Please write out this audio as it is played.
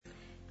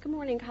Good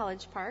morning,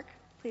 College Park.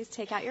 Please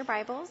take out your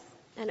Bibles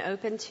and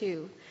open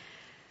to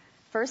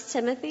 1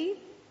 Timothy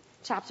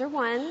chapter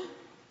 1,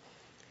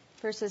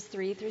 verses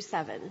 3 through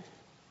 7.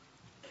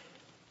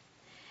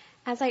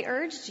 As I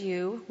urged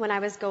you when I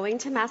was going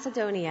to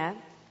Macedonia,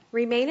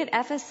 remain at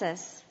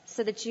Ephesus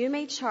so that you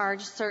may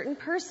charge certain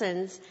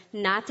persons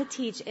not to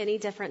teach any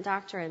different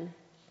doctrine,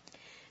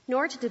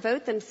 nor to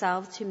devote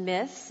themselves to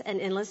myths and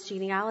endless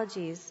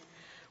genealogies,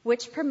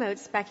 which promote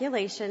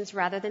speculations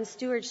rather than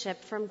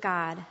stewardship from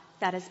God,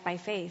 that is by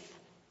faith.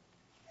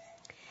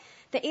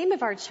 The aim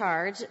of our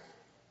charge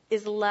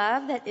is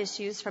love that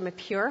issues from a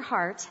pure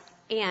heart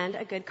and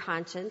a good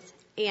conscience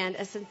and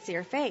a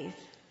sincere faith.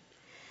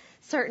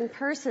 Certain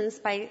persons,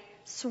 by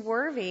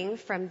swerving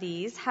from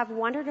these, have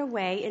wandered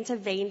away into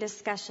vain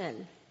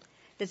discussion,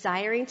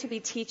 desiring to be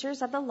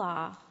teachers of the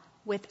law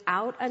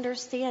without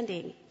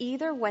understanding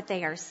either what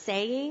they are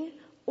saying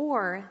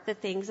or the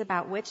things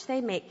about which they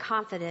make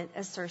confident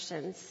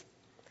assertions.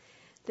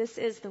 This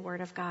is the word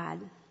of God.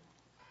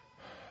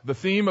 The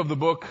theme of the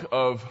book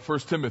of 1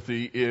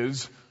 Timothy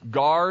is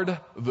guard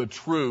the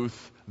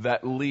truth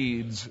that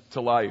leads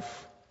to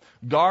life.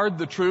 Guard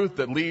the truth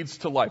that leads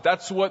to life.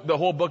 That's what the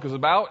whole book is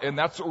about, and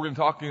that's what we're going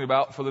to be talking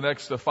about for the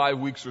next 5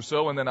 weeks or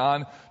so, and then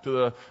on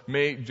to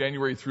the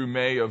January through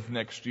May of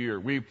next year.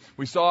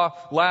 We saw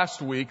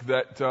last week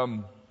that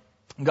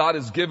God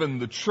has given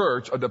the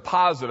church a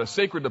deposit, a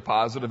sacred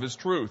deposit of His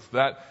truth,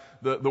 that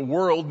the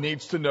world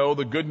needs to know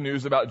the good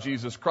news about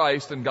Jesus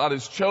Christ, and God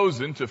has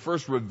chosen to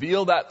first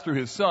reveal that through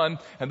His Son,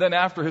 and then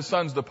after His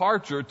Son's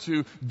departure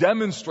to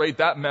demonstrate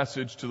that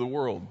message to the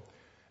world.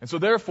 And so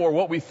therefore,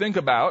 what we think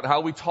about, how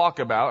we talk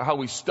about, how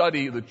we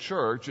study the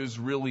church is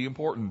really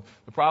important.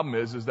 The problem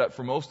is that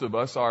for most of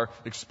us, our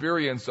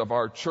experience of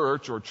our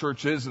church or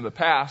churches in the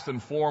past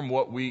inform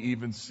what we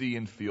even see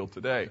and feel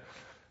today.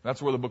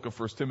 That's where the book of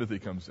 1 Timothy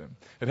comes in.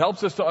 It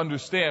helps us to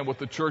understand what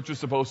the church is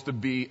supposed to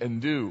be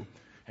and do.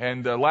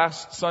 And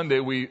last Sunday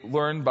we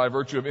learned, by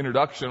virtue of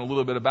introduction, a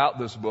little bit about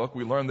this book.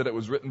 We learned that it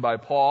was written by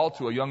Paul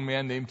to a young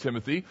man named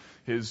Timothy,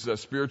 his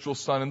spiritual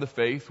son in the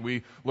faith.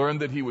 We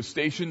learned that he was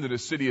stationed in the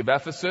city of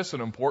Ephesus, an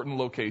important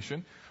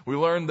location. We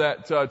learned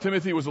that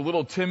Timothy was a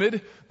little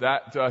timid,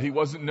 that he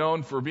wasn't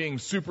known for being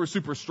super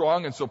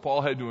strong, and so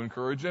Paul had to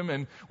encourage him.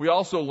 And we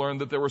also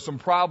learned that there were some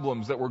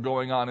problems that were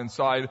going on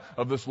inside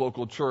of this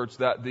local church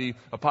that the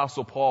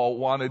Apostle Paul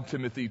wanted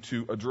Timothy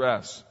to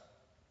address.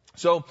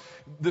 So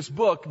this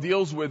book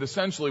deals with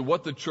essentially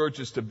what the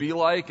church is to be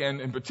like, and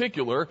in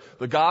particular,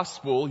 the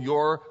gospel,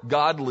 your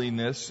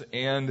godliness,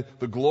 and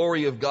the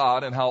glory of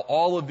God, and how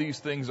all of these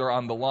things are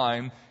on the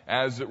line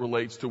as it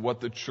relates to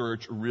what the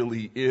church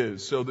really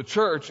is. So the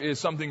church is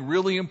something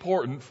really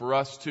important for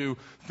us to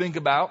think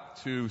about,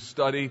 to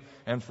study,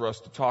 and for us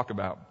to talk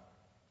about.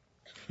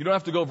 You don't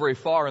have to go very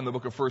far in the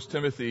book of 1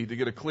 Timothy to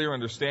get a clear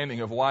understanding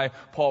of why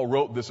Paul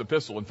wrote this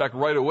epistle. In fact,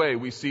 right away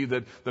we see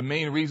that the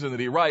main reason that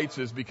he writes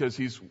is because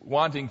he's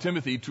wanting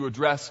Timothy to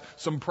address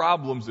some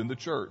problems in the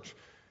church.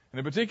 And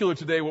in particular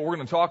today, what we're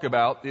going to talk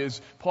about is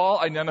Paul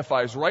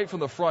identifies right from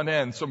the front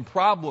end some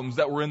problems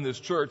that were in this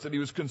church, that he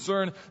was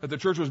concerned that the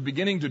church was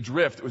beginning to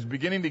drift, it was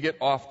beginning to get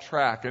off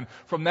track. And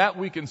from that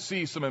we can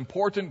see some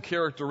important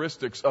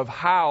characteristics of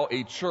how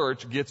a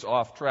church gets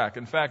off track.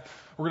 In fact,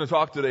 we're going to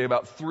talk today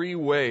about 3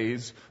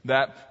 ways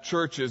that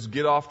churches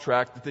get off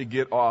track, that they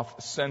get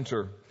off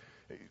center.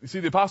 You see,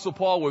 the Apostle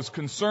Paul was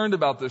concerned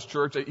about this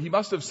church. He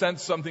must have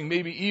sensed something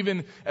maybe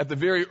even at the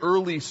very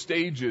early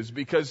stages,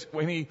 because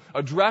when he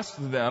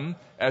addressed them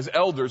as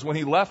elders, when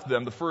he left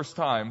them the first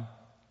time,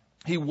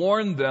 he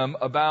warned them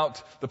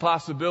about the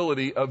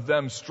possibility of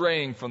them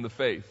straying from the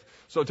faith.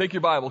 So take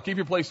your Bible, keep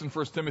your place in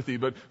 1 Timothy,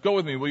 but go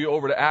with me, will you,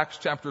 over to Acts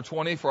chapter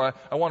 20, for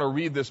I want to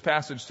read this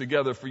passage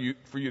together for you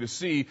to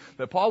see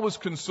that Paul was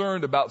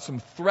concerned about some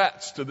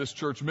threats to this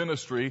church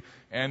ministry,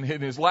 and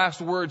in his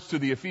last words to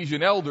the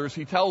Ephesian elders,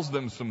 he tells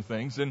them some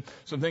things, and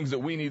some things that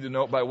we need to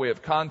know by way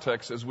of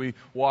context as we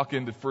walk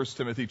into 1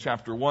 Timothy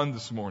chapter 1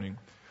 this morning.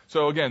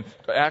 So again,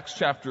 Acts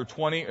chapter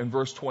 20 and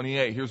verse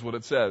 28, here's what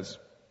it says.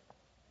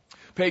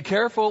 Pay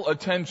careful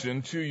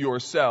attention to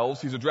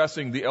yourselves. He's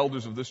addressing the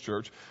elders of this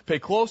church. Pay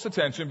close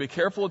attention, pay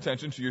careful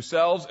attention to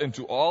yourselves and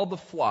to all the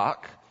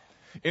flock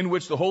in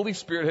which the Holy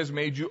Spirit has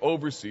made you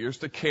overseers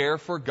to care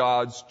for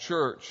God's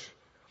church,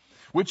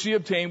 which He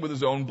obtained with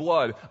His own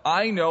blood.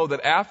 I know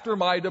that after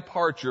my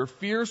departure,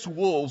 fierce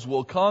wolves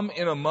will come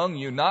in among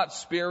you, not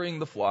sparing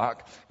the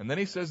flock. And then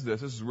he says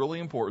this is really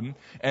important.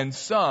 And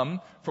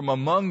some from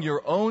among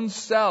your own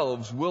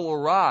selves will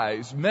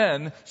arise,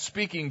 men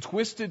speaking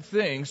twisted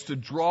things to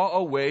draw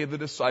away the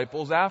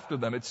disciples after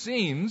them. It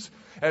seems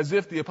as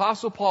if the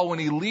Apostle Paul, when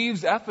he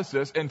leaves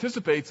Ephesus,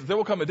 anticipates that there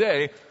will come a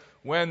day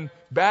when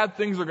bad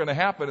things are going to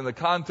happen in the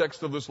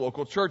context of this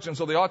local church. And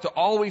so they ought to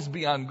always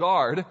be on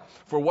guard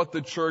for what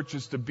the church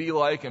is to be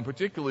like, and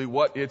particularly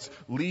what its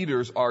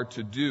leaders are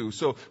to do.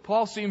 So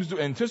Paul seems to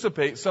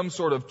anticipate some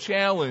sort of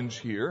challenge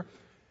here.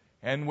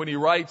 And when he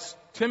writes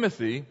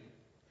Timothy,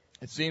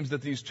 it seems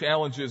that these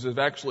challenges have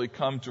actually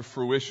come to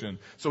fruition.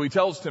 So he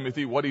tells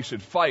Timothy what he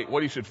should fight,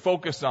 what he should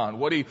focus on,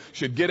 what he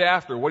should get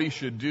after, what he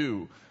should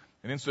do.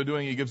 And in so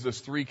doing, he gives us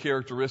three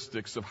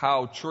characteristics of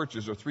how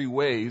churches, or three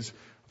ways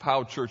of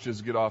how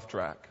churches get off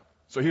track.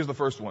 So here's the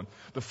first one.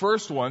 The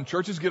first one,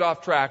 churches get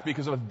off track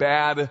because of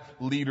bad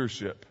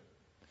leadership.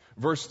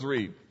 Verse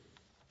 3.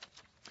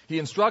 He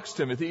instructs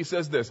Timothy, he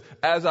says this,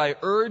 "As I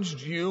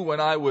urged you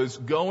when I was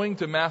going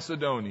to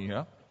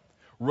Macedonia,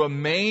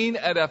 remain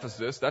at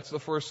Ephesus," that's the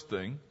first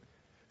thing.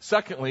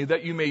 Secondly,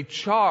 that you may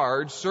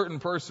charge certain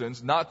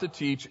persons not to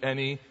teach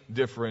any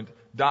different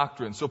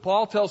doctrine. So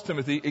Paul tells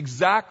Timothy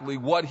exactly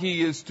what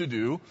he is to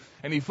do,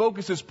 and he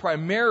focuses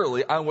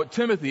primarily on what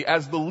Timothy,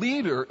 as the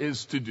leader,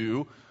 is to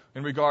do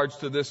in regards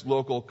to this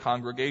local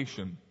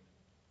congregation.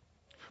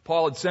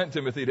 Paul had sent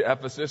Timothy to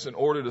Ephesus in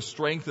order to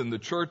strengthen the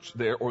church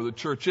there, or the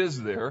churches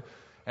there,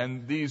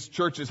 and these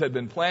churches had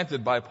been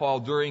planted by Paul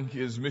during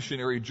his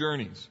missionary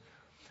journeys.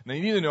 Now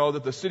you need to know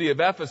that the city of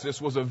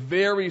Ephesus was a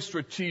very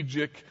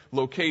strategic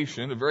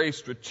location, a very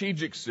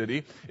strategic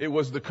city. It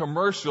was the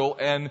commercial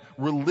and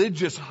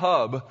religious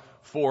hub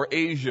for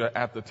Asia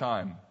at the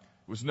time.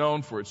 It was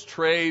known for its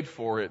trade,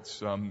 for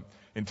its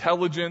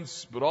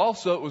intelligence, but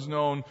also it was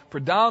known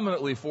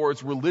predominantly for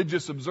its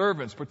religious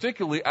observance,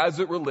 particularly as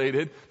it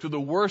related to the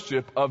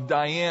worship of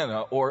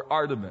Diana or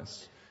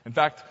Artemis. In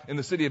fact, in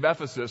the city of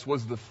Ephesus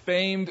was the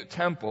famed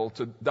temple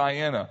to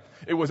Diana.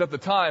 It was at the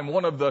time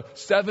one of the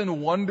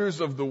 7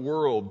 wonders of the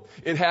world.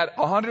 It had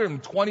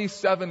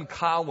 127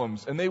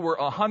 columns, and they were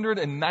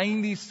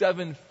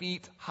 197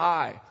 feet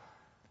high.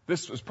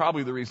 This was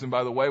probably the reason,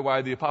 by the way,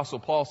 why the Apostle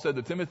Paul said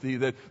to Timothy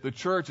that the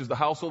church is the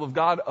household of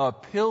God, a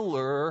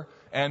pillar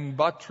and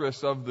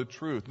buttress of the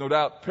truth. No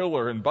doubt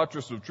pillar and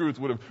buttress of truth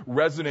would have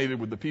resonated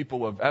with the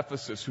people of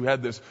Ephesus, who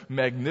had this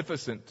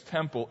magnificent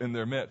temple in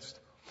their midst.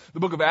 The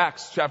book of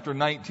Acts, chapter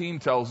 19,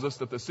 tells us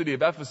that the city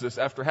of Ephesus,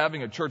 after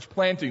having a church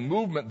planting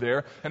movement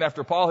there, and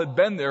after Paul had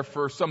been there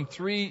for some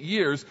 3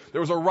 years,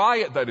 there was a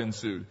riot that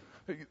ensued.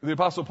 The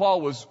Apostle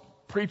Paul was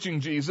preaching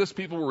Jesus,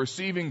 people were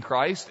receiving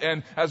Christ,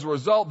 and as a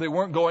result, they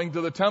weren't going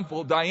to the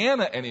temple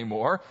Diana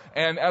anymore,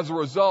 and as a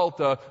result,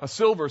 a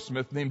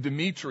silversmith named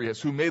Demetrius,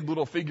 who made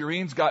little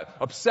figurines, got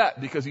upset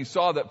because he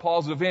saw that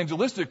Paul's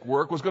evangelistic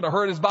work was going to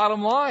hurt his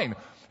bottom line.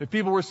 If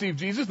people receive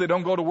Jesus, they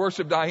don't go to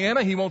worship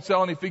Diana, he won't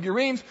sell any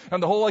figurines,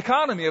 and the whole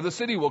economy of the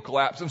city will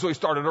collapse. And so he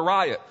started a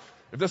riot.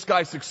 If this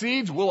guy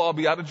succeeds, we'll all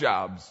be out of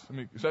jobs. I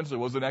mean, essentially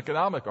it was an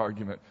economic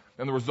argument.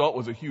 And the result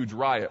was a huge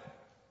riot.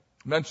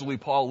 Eventually,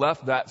 Paul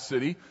left that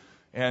city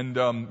and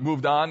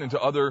moved on into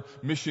other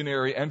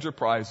missionary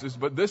enterprises.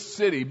 But this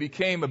city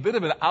became a bit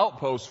of an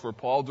outpost for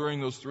Paul during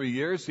those 3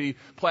 years. He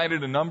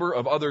planted a number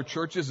of other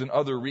churches in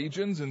other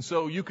regions. And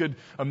so you could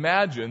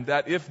imagine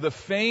that if the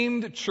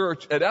famed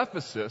church at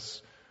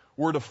Ephesus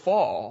were to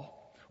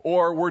fall,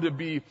 or were to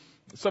be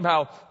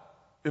somehow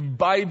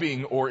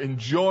imbibing or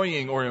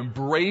enjoying or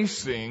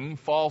embracing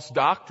false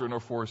doctrine or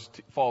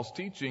false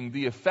teaching,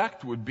 the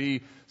effect would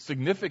be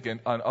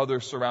significant on other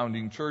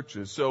surrounding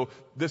churches. So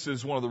this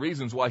is one of the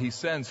reasons why he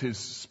sends his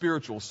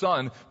spiritual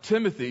son,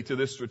 Timothy, to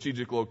this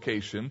strategic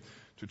location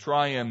to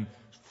try and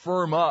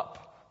firm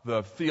up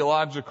the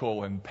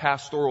theological and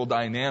pastoral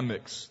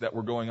dynamics that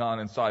were going on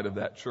inside of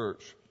that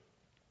church.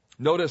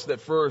 Notice that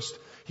first,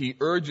 he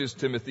urges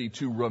Timothy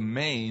to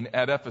remain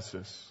at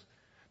Ephesus.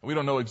 We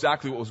don't know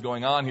exactly what was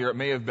going on here. It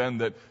may have been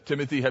that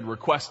Timothy had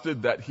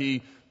requested that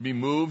he be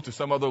moved to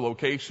some other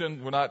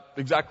location. We're not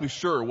exactly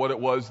sure what it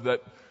was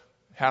that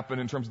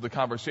happened in terms of the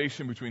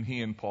conversation between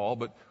he and Paul.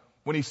 But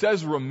when he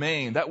says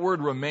remain, that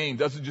word remain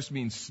doesn't just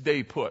mean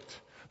stay put.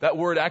 That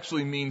word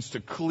actually means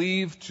to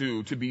cleave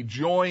to be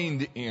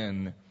joined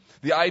in.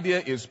 The idea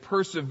is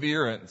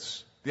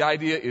perseverance. The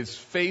idea is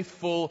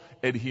faithful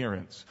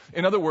adherence.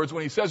 In other words,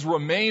 when he says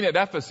remain at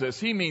Ephesus,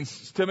 he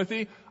means,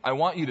 Timothy, I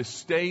want you to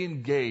stay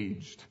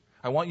engaged.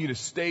 I want you to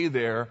stay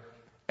there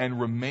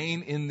and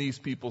remain in these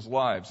people's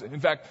lives.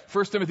 In fact,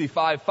 1 Timothy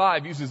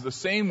 5:5 uses the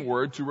same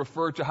word to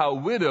refer to how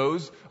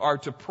widows are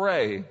to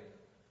pray.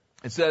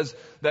 It says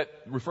that,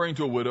 referring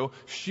to a widow,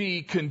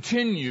 she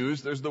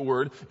continues, there's the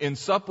word, in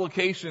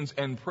supplications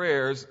and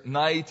prayers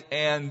night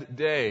and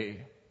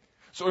day.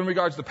 So in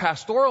regards to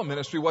pastoral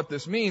ministry, what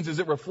this means is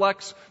it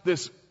reflects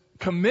this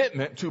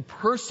commitment to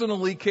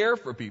personally care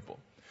for people,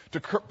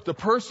 to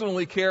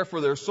personally care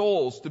for their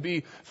souls, to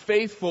be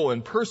faithful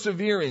and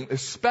persevering,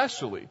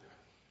 especially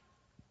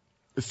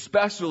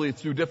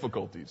through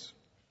difficulties.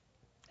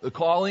 The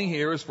calling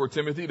here is for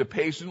Timothy to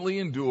patiently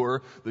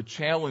endure the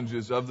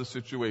challenges of the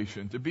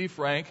situation. To be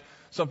frank,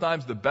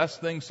 sometimes the best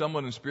thing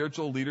someone in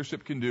spiritual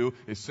leadership can do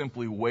is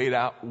simply wait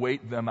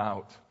them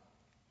out.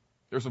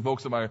 There's some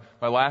folks in my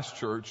last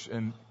church,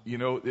 and,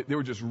 they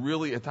were just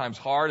really at times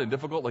hard and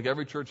difficult, like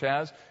every church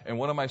has. And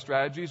one of my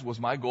strategies was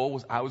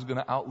I was going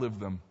to outlive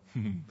them.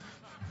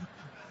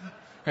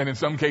 And in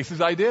some cases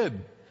I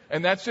did.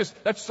 And that's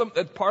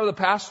part of the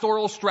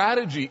pastoral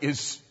strategy is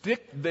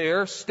stick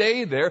there,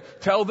 stay there,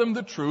 tell them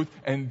the truth,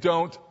 and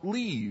don't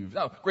leave.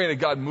 Now, granted,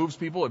 God moves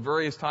people at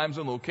various times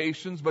and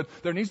locations, but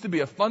there needs to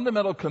be a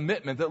fundamental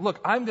commitment that, look,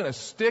 I'm going to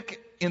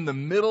stick in the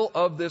middle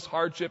of this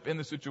hardship in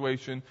the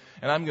situation,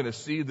 and I'm going to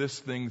see this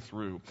thing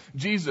through.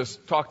 Jesus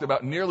talked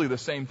about nearly the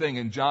same thing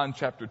in John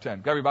chapter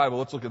 10. Grab your Bible,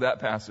 let's look at that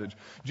passage.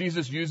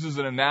 Jesus uses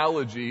an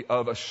analogy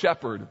of a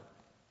shepherd.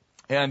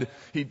 And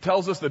he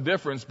tells us the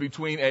difference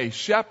between a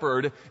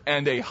shepherd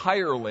and a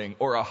hireling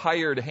or a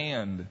hired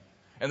hand.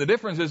 And the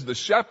difference is the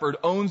shepherd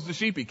owns the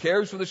sheep. He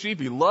cares for the sheep.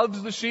 He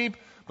loves the sheep.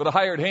 But a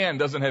hired hand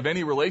doesn't have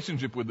any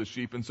relationship with the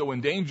sheep. And so when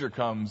danger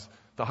comes,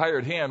 the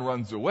hired hand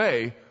runs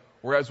away.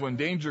 Whereas when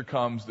danger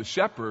comes, the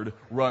shepherd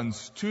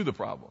runs to the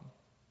problem.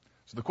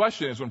 So the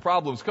question is, when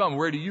problems come,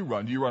 where do you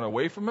run? Do you run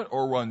away from it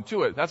or run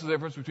to it? That's the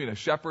difference between a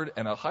shepherd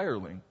and a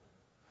hireling.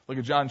 Look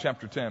at John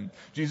chapter 10.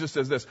 Jesus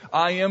says this,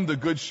 I am the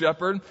good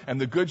shepherd,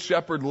 and the good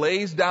shepherd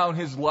lays down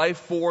his life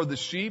for the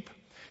sheep.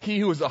 He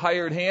who is a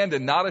hired hand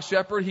and not a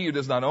shepherd, he who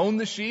does not own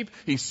the sheep,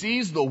 he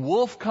sees the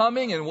wolf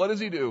coming, and what does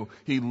he do?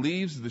 He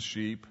leaves the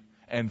sheep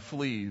and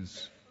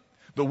flees.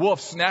 The wolf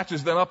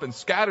snatches them up and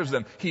scatters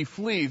them. He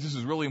flees. This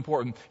is really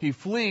important. He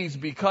flees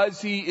because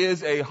he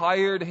is a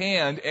hired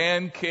hand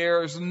and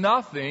cares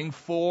nothing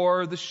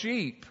for the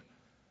sheep.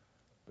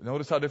 But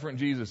notice how different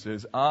Jesus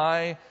is.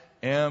 I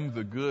am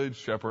the good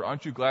shepherd.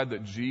 Aren't you glad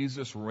that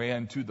Jesus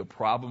ran to the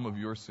problem of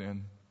your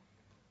sin?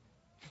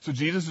 So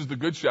Jesus is the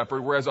good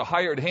shepherd, whereas a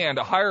hired hand,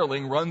 a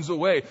hireling, runs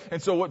away.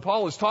 And so what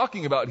Paul is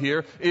talking about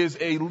here is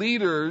a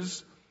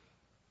leader's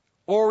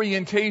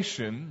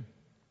orientation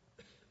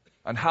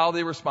on how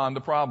they respond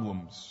to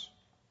problems.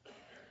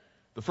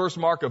 The first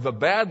mark of a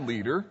bad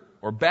leader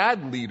or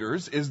bad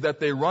leaders is that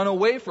they run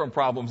away from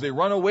problems. They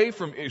run away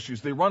from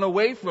issues. They run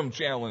away from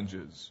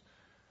challenges.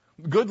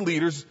 Good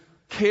leaders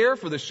care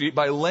for the sheep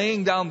by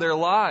laying down their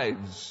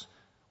lives,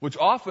 which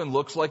often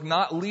looks like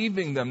not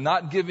leaving them,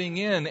 not giving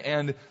in,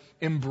 and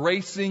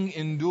embracing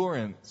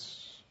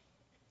endurance.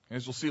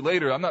 As we'll see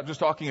later, I'm not just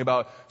talking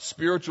about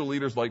spiritual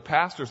leaders like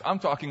pastors. I'm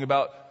talking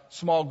about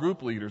small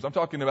group leaders. I'm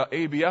talking about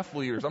ABF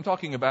leaders. I'm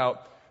talking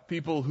about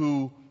people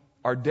who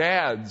are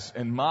dads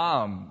and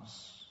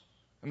moms.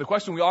 And the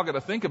question we all got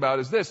to think about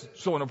is this.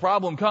 So when a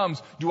problem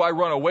comes, do I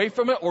run away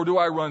from it or do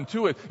I run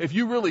to it? If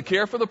you really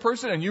care for the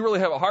person and you really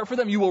have a heart for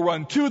them, you will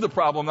run to the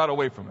problem, not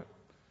away from it.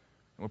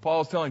 And what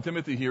Paul is telling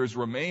Timothy here is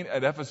remain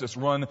at Ephesus,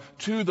 run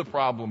to the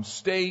problem,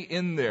 stay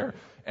in there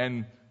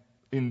and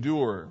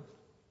endure.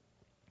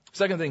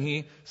 Second thing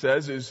he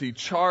says is he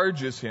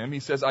charges him. He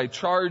says, I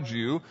charge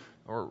you,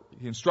 or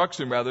he instructs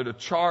him rather to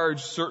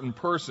charge certain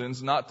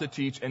persons not to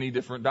teach any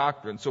different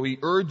doctrine. So he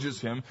urges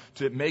him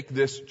to make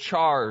this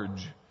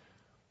charge.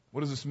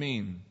 What does this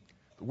mean?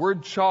 The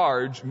word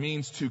charge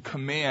means to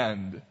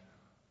command.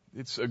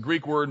 It's a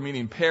Greek word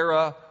meaning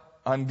para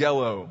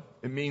angelo.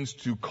 It means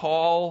to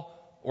call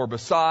or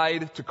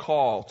beside to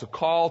call,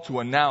 to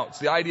announce.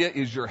 The idea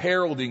is you're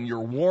heralding, you're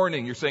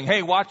warning, you're saying,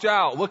 hey, watch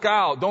out, look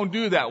out, don't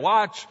do that,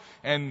 watch,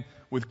 and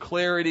with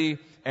clarity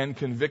and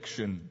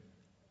conviction.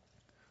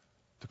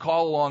 To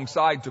call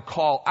alongside, to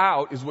call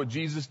out is what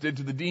Jesus did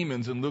to the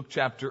demons in Luke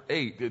chapter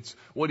 8. It's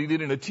what he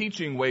did in a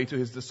teaching way to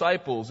his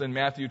disciples in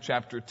Matthew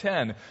chapter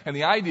 10. And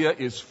the idea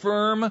is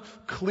firm,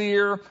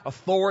 clear,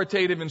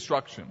 authoritative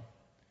instruction.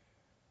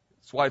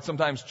 That's why it's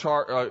sometimes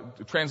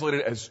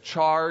translated as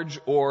charge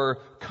or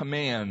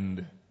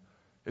command.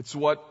 It's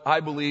what I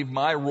believe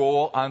my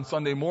role on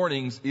Sunday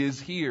mornings is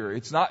here.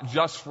 It's not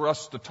just for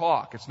us to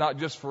talk. It's not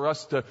just for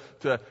us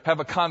to have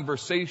a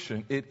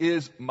conversation. It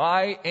is,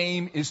 my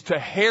aim is to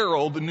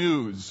herald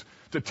news,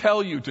 to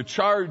tell you, to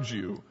charge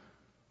you.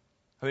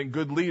 I think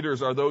good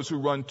leaders are those who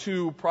run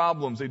to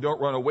problems. They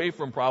don't run away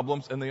from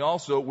problems, and they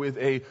also, with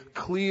a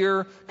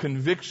clear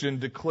conviction,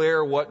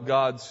 declare what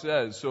God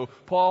says. So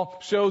Paul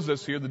shows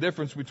us here the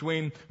difference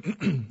between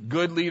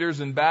good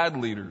leaders and bad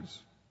leaders.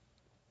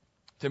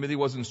 Timothy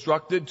was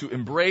instructed to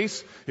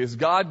embrace his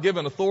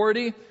God-given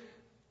authority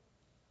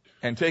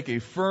and take a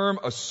firm,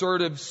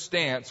 assertive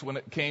stance when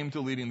it came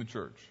to leading the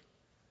church.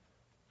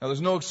 Now, there's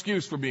no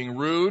excuse for being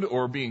rude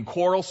or being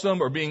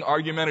quarrelsome or being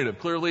argumentative.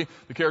 Clearly,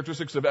 the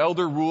characteristics of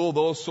elder rule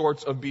those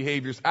sorts of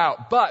behaviors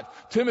out. But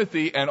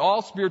Timothy and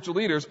all spiritual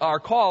leaders are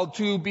called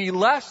to be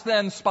less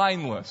than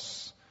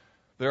spineless.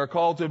 They are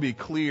called to be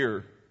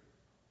clear.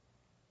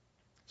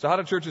 So how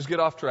do churches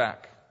get off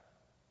track?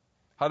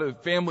 How do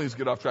families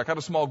get off track? How do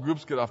small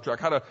groups get off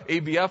track? How do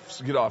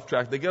ABFs get off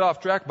track? They get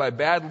off track by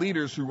bad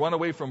leaders who run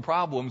away from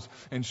problems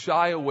and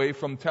shy away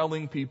from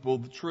telling people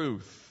the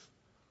truth.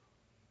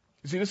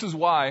 You see, this is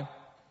why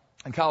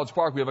in College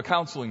Park we have a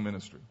counseling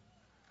ministry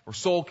or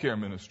soul care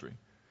ministry.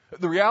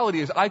 The reality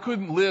is I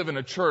couldn't live in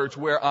a church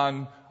where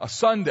on a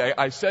Sunday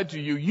I said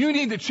to you, you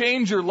need to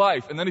change your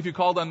life. And then if you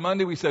called on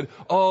Monday, we said,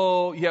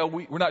 oh, yeah,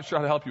 we're not sure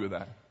how to help you with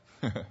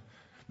that.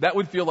 That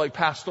would feel like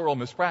pastoral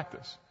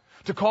mispractice.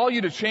 To call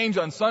you to change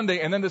on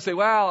Sunday and then to say,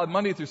 well, on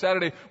Monday through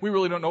Saturday, we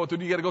really don't know what to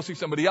do. You got to go see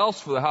somebody else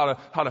for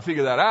how to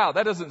figure that out.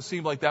 That doesn't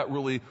seem like that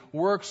really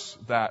works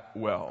that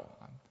well.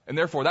 And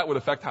therefore, that would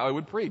affect how I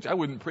would preach. I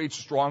wouldn't preach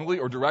strongly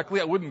or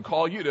directly. I wouldn't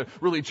call you to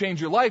really change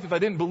your life if I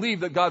didn't believe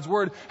that God's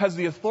Word has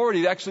the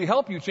authority to actually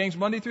help you change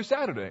Monday through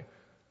Saturday.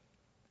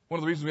 One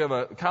of the reasons we have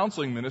a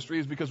counseling ministry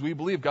is because we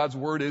believe God's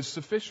Word is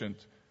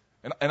sufficient.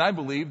 And I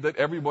believe that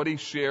everybody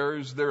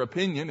shares their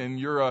opinion, and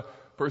you're a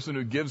person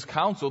who gives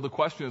counsel. The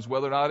question is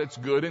whether or not it's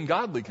good and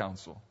godly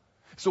counsel.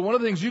 So one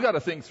of the things you got to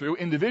think through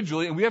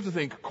individually, and we have to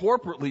think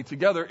corporately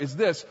together, is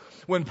this: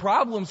 when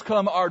problems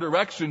come our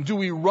direction, do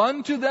we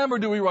run to them or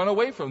do we run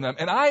away from them?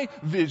 And I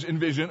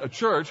envision a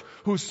church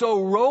who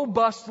so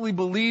robustly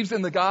believes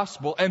in the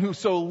gospel and who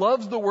so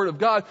loves the Word of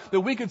God that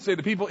we could say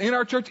to people in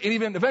our church and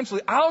even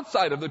eventually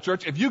outside of the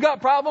church, if you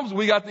got problems,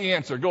 we got the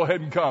answer. Go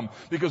ahead and come.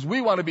 Because we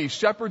want to be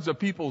shepherds of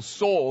people's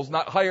souls,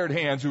 not hired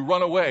hands who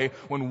run away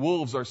when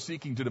wolves are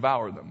seeking to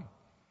devour them.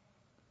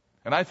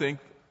 And I think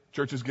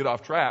churches get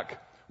off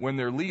track when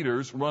their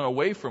leaders run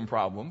away from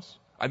problems.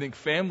 I think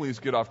families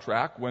get off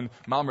track when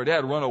mom or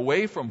dad run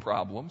away from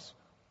problems.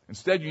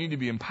 Instead, you need to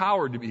be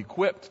empowered to be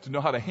equipped to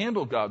know how to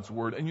handle God's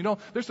Word. And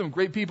there's some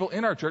great people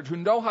in our church who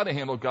know how to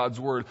handle God's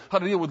Word, how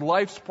to deal with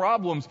life's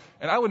problems.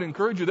 And I would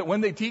encourage you that when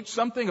they teach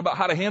something about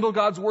how to handle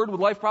God's Word with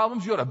life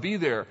problems, you ought to be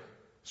there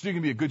so you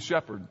can be a good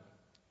shepherd.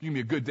 You can be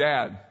a good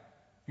dad.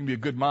 You can be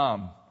a good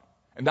mom.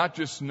 And not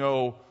just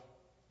know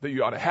that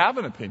you ought to have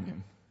an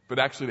opinion, but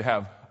actually to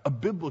have a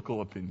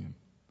biblical opinion.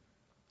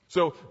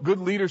 So good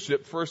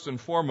leadership, first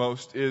and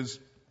foremost, is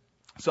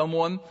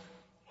someone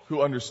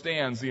who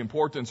understands the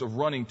importance of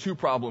running to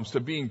problems,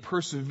 to being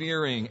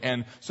persevering,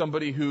 and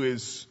somebody who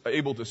is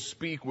able to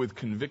speak with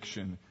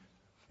conviction.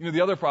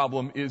 The other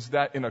problem is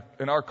that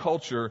in our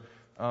culture,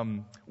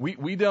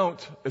 we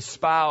don't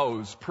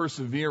espouse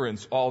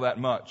perseverance all that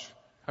much.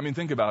 I mean,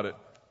 think about it.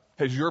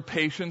 Has your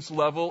patience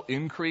level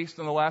increased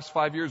in the last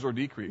 5 years or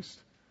decreased?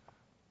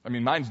 I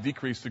mean, mine's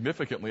decreased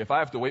significantly. If I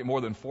have to wait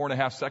more than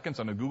 4.5 seconds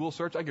on a Google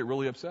search, I get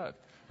really upset,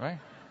 right?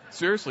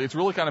 Seriously, it's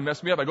really kind of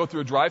messed me up. I go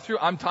through a drive-through,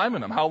 I'm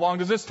timing them. How long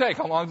does this take?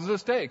 How long does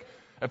this take?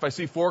 If I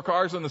see 4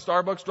 cars in the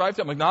Starbucks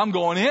drive-through, I'm like, no, I'm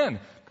going in.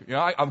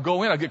 I'll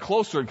go in, I get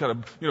closer and kind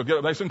of,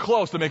 get nice and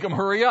close to make them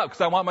hurry up because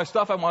I want my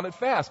stuff, I want it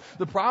fast.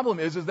 The problem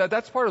is that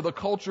that's part of the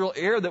cultural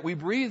air that we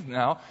breathe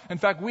now. In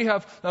fact, we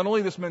have not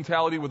only this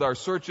mentality with our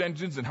search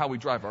engines and how we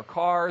drive our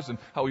cars and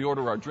how we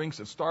order our drinks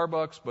at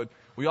Starbucks, but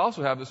we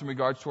also have this in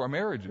regards to our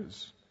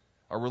marriages,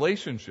 our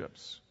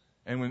relationships.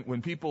 And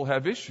when people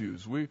have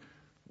issues,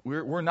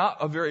 we're not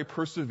a very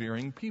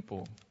persevering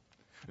people.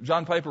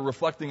 John Piper,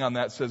 reflecting on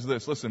that, says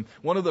this: listen,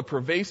 one of the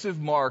pervasive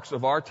marks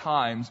of our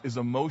times is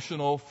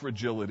emotional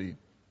fragility.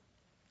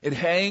 It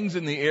hangs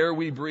in the air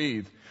we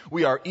breathe.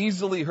 We are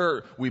easily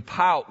hurt. We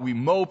pout. We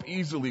mope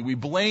easily. We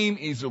blame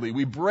easily.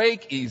 We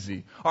break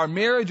easy. Our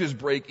marriages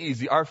break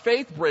easy. Our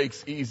faith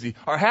breaks easy.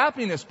 Our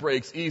happiness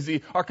breaks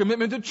easy. Our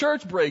commitment to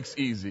church breaks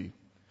easy.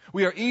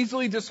 We are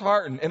easily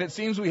disheartened, and it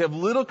seems we have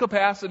little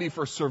capacity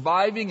for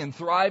surviving and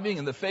thriving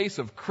in the face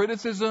of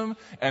criticism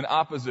and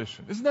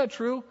opposition. Isn't that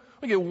true?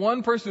 I get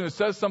one person who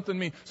says something to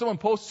me, someone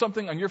posts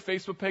something on your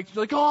Facebook page,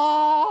 you're like,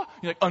 oh,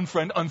 you're like,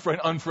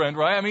 unfriend,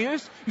 right? I mean,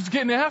 he's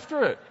getting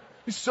after it.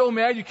 He's so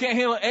mad you can't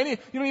handle you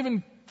don't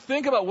even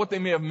think about what they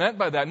may have meant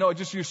by that. No,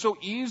 you're so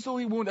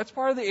easily wounded. That's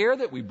part of the air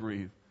that we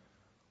breathe.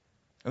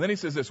 And then he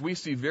says this: we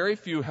see very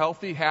few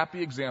healthy,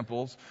 happy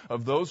examples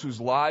of those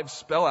whose lives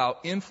spell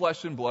out in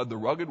flesh and blood the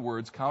rugged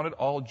words, count it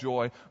all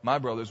joy, my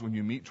brothers, when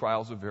you meet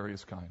trials of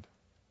various kind.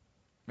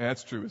 Man,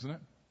 that's true, isn't it?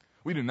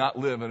 We do not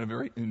live in a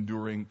very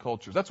enduring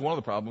culture. That's one of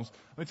the problems.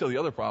 Let me tell you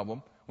the other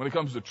problem. When it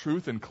comes to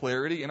truth and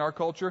clarity in our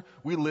culture,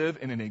 we live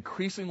in an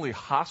increasingly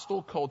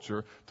hostile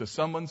culture to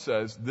someone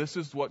says, this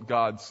is what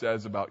God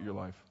says about your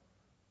life.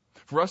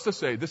 For us to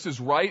say, this is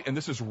right and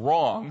this is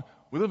wrong,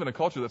 we live in a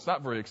culture that's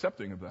not very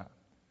accepting of that.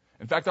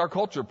 In fact, our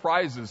culture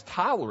prizes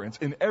tolerance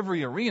in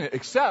every arena,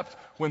 except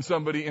when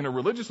somebody in a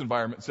religious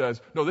environment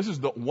says, no, this is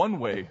the one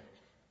way,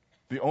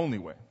 the only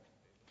way.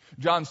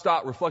 John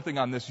Stott, reflecting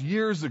on this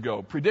years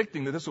ago,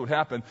 predicting that this would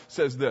happen,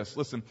 says this: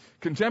 listen,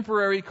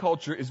 contemporary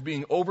culture is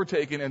being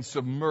overtaken and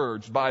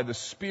submerged by the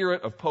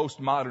spirit of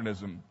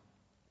postmodernism.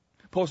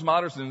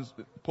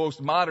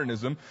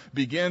 Postmodernism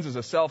begins as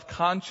a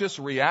self-conscious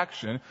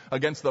reaction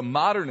against the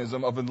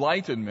modernism of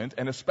enlightenment,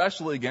 and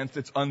especially against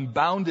its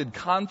unbounded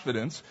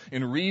confidence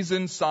in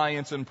reason,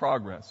 science, and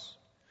progress.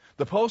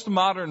 The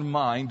postmodern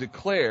mind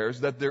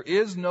declares that there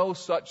is no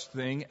such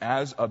thing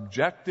as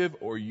objective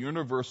or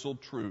universal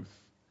truth.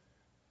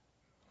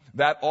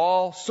 That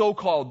all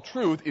so-called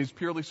truth is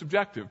purely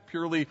subjective,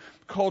 purely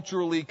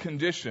culturally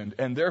conditioned,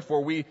 and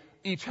therefore we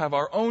each have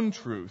our own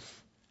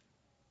truth,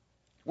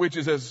 which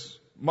is has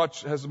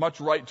as much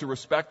right to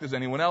respect as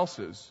anyone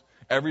else's.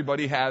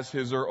 Everybody has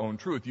his or her own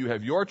truth. You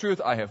have your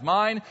truth, I have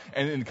mine,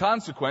 and in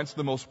consequence,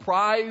 the most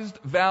prized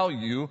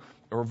value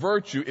or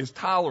virtue is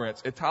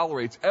tolerance. It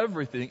tolerates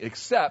everything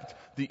except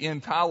the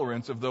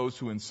intolerance of those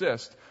who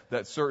insist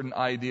that certain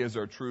ideas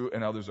are true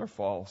and others are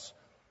false,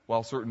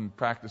 while certain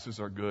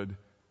practices are good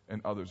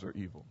and others are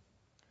evil.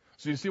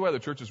 So you see why the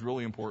church is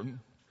really important?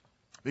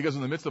 Because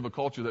in the midst of a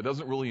culture that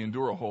doesn't really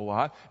endure a whole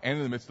lot, and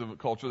in the midst of a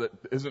culture that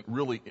isn't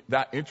really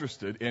that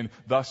interested in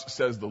thus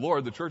says the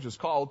Lord, the church is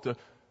called to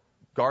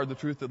guard the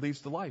truth that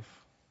leads to life.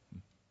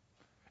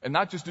 And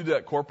not just do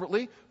that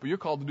corporately, but you're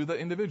called to do that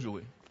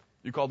individually.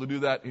 You're called to do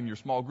that in your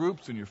small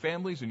groups, in your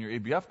families, in your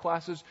ABF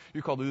classes.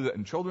 You're called to do that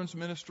in children's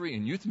ministry,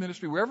 in youth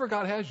ministry, wherever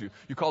God has you.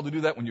 You're called to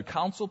do that when you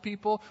counsel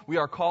people. We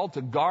are called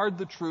to guard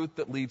the truth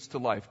that leads to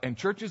life. And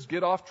churches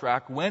get off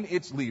track when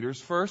its leaders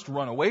first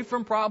run away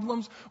from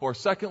problems, or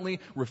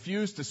secondly,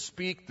 refuse to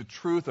speak the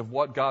truth of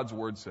what God's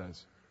Word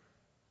says.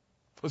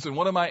 Listen,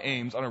 one of my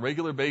aims on a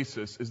regular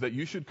basis is that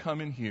you should come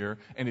in here,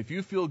 and if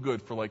you feel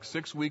good for like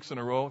 6 weeks in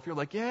a row, if you're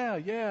like,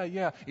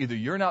 yeah, either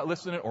you're not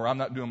listening or I'm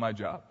not doing my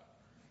job.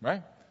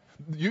 Right?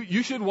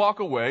 You should walk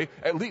away,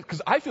 at least,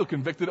 because I feel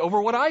convicted over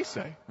what I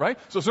say, right?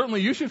 So certainly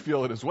you should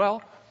feel it as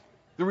well.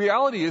 The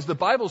reality is the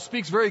Bible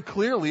speaks very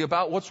clearly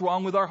about what's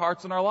wrong with our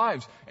hearts and our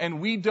lives. And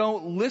we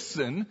don't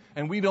listen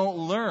and we don't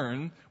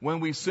learn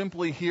when we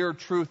simply hear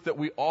truth that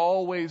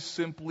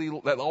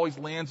always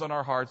lands on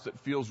our hearts that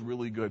feels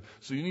really good.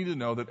 So you need to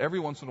know that every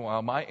once in a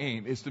while, my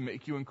aim is to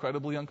make you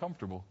incredibly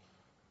uncomfortable.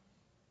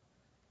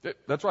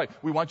 That's right.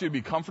 We want you to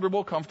be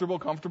comfortable,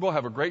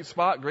 have a great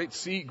spot, great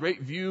seat,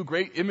 great view,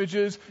 great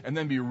images, and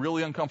then be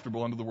really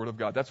uncomfortable under the Word of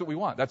God. That's what we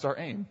want. That's our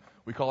aim.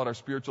 We call it our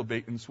spiritual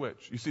bait and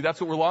switch. You see,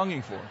 that's what we're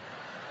longing for.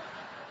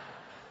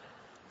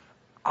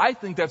 I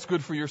think that's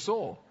good for your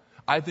soul.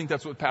 I think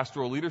that's what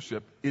pastoral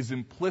leadership is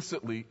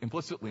implicitly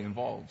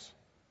involves.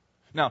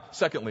 Now,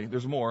 secondly,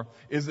 there's more,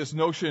 is this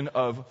notion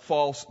of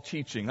false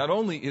teaching. Not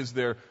only is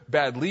there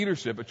bad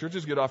leadership, but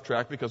churches get off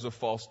track because of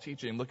false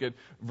teaching. Look at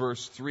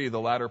verse 3, the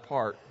latter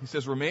part. He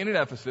says, remain in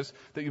Ephesus,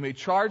 that you may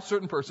charge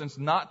certain persons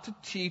not to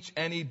teach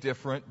any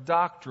different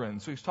doctrine.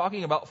 So he's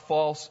talking about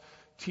false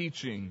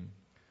teaching.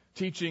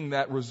 Teaching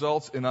that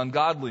results in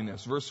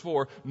ungodliness. Verse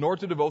 4, nor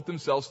to devote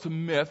themselves to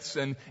myths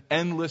and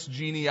endless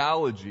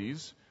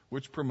genealogies,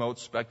 which promote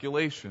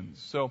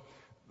speculations. So,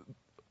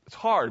 it's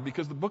hard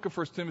because the book of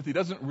 1 Timothy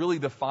doesn't really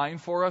define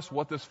for us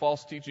what this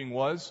false teaching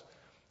was.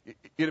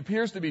 It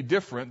appears to be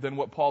different than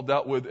what Paul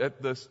dealt with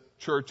at this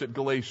church at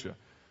Galatia.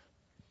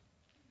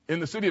 In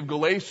the city of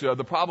Galatia,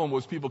 the problem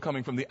was people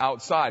coming from the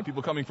outside,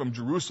 people coming from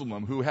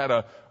Jerusalem who had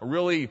a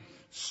really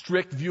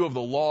strict view of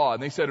the law.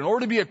 And they said, in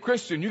order to be a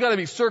Christian, you got to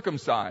be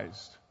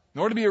circumcised.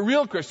 In order to be a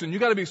real Christian, you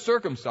got to be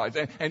circumcised.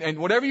 And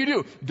whatever you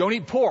do, don't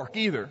eat pork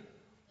either.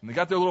 And they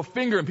got their little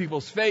finger in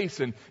people's face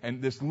and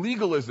this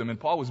legalism. And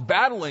Paul was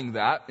battling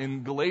that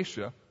in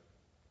Galatia.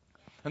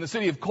 In the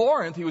city of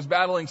Corinth, he was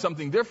battling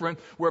something different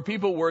where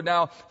people were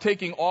now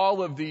taking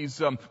all of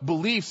these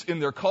beliefs in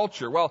their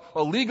culture. Well,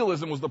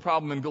 legalism was the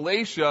problem in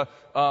Galatia.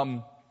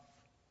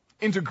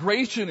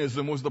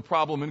 Integrationism was the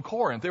problem in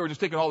Corinth. They were just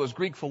taking all this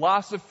Greek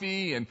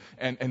philosophy and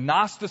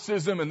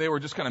Gnosticism, and they were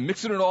just kind of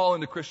mixing it all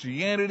into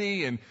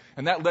Christianity, and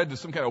that led to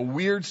some kind of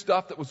weird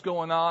stuff that was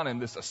going on,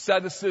 and this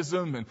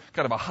asceticism and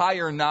kind of a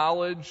higher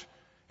knowledge.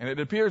 And it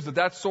appears that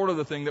that's sort of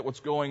the thing that was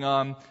going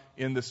on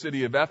in the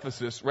city of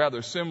Ephesus,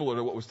 rather similar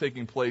to what was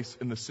taking place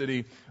in the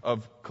city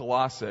of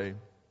Colossae.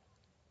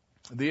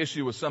 The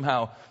issue was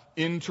somehow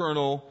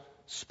internal,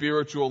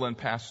 spiritual, and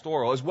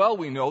pastoral. As well,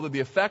 we know that the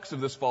effects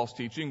of this false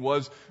teaching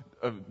was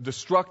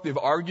destructive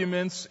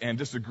arguments and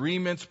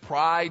disagreements,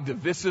 pride,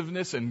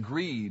 divisiveness, and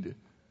greed.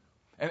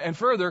 And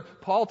further,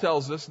 Paul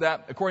tells us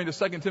that, according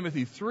to 2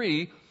 Timothy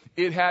 3,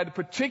 it had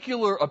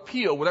particular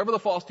appeal, whatever the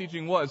false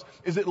teaching was,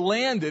 is it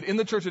landed in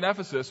the church in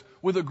Ephesus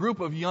with a group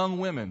of young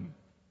women.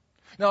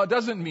 Now, it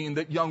doesn't mean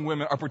that young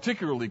women are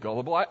particularly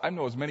gullible. I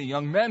know as many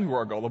young men who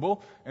are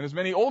gullible and as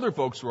many older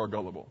folks who are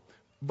gullible.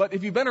 But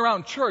if you've been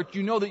around church,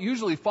 you know that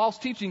usually false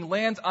teaching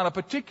lands on a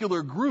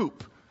particular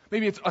group.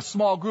 Maybe it's a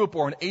small group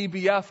or an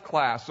ABF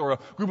class or a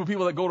group of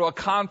people that go to a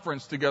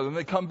conference together and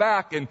they come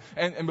back and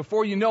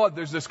before you know it,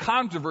 there's this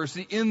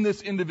controversy in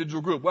this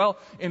individual group. Well,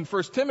 in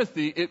 1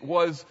 Timothy, it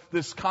was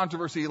this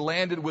controversy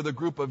landed with a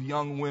group of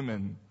young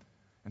women.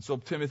 And so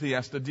Timothy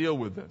has to deal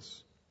with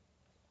this.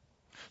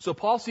 So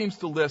Paul seems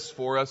to list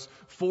for us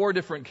 4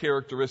 different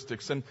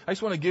characteristics, and I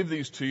just want to give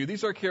these to you.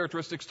 These are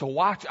characteristics to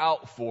watch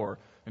out for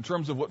in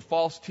terms of what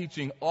false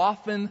teaching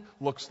often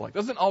looks like. It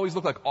doesn't always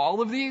look like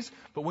all of these,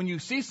 but when you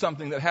see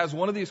something that has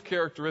one of these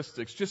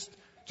characteristics,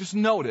 just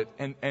note it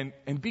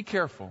and be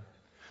careful.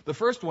 The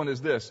first one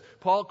is this.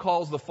 Paul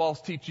calls the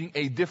false teaching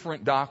a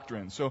different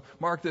doctrine. So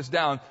mark this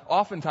down.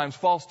 Oftentimes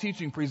false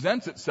teaching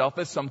presents itself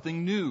as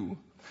something new,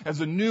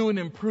 as a new and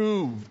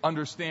improved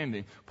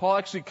understanding. Paul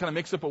actually kind of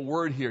makes up a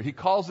word here. He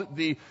calls it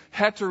the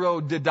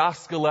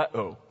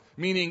heterodidaskaleo,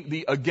 meaning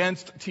the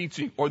against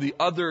teaching or the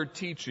other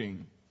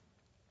teaching.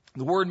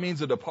 The word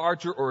means a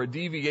departure or a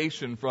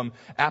deviation from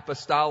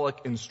apostolic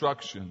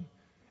instruction.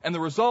 And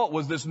the result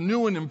was this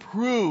new and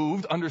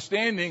improved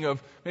understanding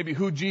of maybe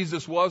who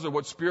Jesus was or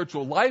what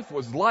spiritual life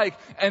was like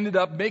ended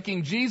up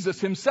making Jesus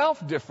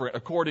himself different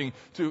according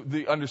to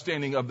the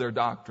understanding of their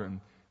doctrine.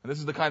 And this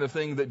is the kind of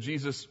thing that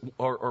Jesus,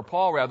 or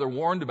Paul rather,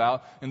 warned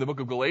about in the book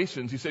of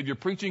Galatians. He said, you're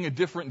preaching a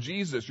different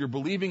Jesus. You're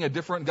believing a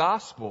different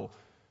gospel.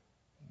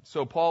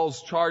 So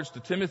Paul's charge to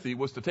Timothy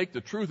was to take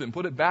the truth and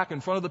put it back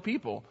in front of the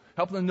people,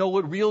 help them know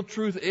what real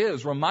truth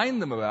is,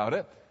 remind them about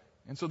it.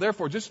 And so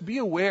therefore, just be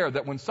aware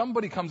that when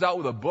somebody comes out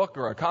with a book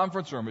or a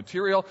conference or a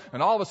material,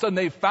 and all of a sudden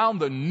they've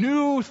found the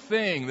new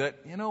thing that,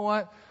 you know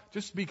what,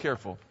 just be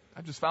careful.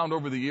 I've just found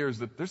over the years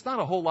that there's not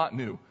a whole lot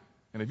new.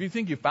 And if you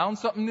think you found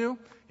something new,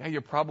 yeah,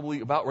 you're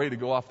probably about ready to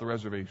go off the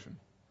reservation.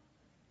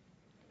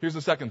 Here's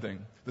the second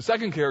thing. The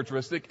second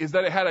characteristic is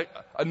that it had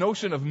a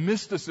notion of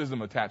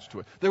mysticism attached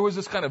to it. There was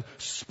this kind of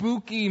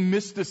spooky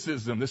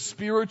mysticism, this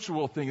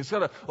spiritual thing. It's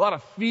got a lot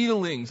of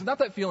feelings. Not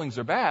that feelings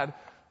are bad,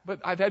 but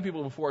I've had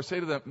people before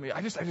say to them,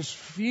 I just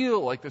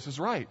feel like this is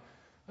right.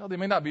 Well, they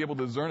may not be able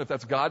to discern if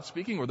that's God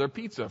speaking or their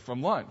pizza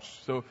from lunch.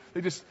 So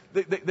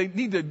they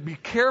need to be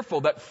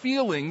careful that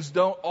feelings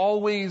don't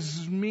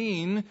always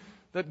mean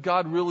that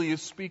God really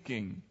is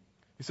speaking.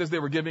 He says they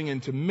were giving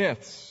into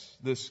myths,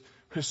 this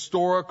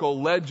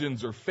historical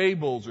legends or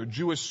fables or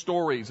Jewish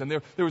stories. And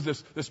there was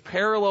this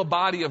parallel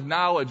body of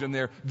knowledge, and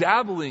they're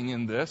dabbling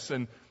in this,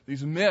 and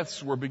these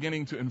myths were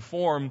beginning to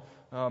inform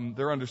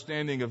their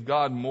understanding of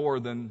God more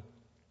than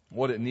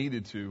what it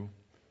needed to.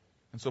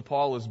 And so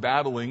Paul is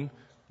battling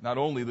not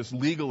only this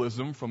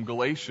legalism from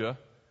Galatia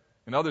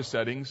and other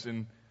settings,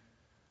 and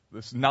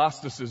this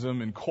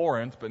Gnosticism in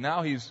Corinth, but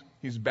now he's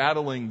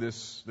battling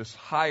this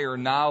higher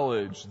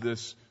knowledge,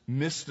 this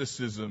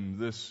mysticism,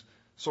 this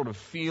sort of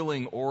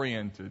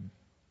feeling-oriented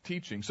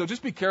teaching. So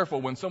just be careful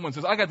when someone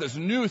says, I got this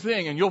new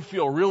thing and you'll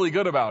feel really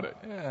good about it.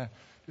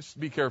 Just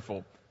be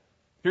careful.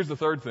 Here's the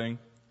third thing,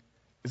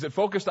 is it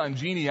focused on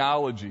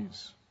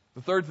genealogies.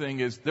 The third thing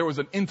is there was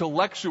an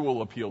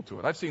intellectual appeal to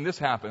it. I've seen this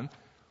happen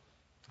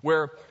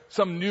where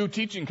some new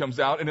teaching comes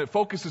out and it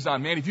focuses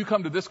on, man, if you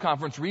come to this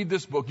conference, read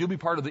this book, you'll be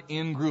part of the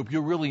in-group.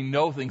 You'll really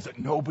know things that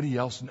nobody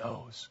else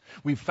knows.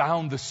 We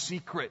found the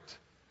secret.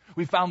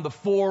 We found the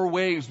 4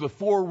 ways, the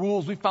 4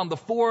 rules. We found the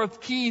 4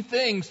 key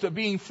things to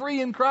being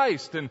free in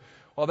Christ. And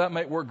while that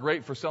might work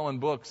great for selling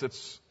books,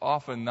 it's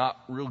often not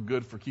real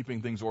good for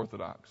keeping things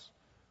orthodox.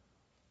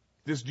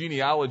 This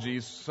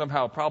genealogies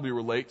somehow probably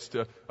relates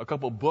to a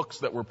couple books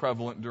that were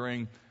prevalent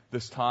during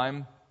this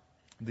time.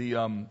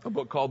 A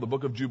book called the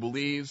Book of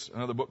Jubilees,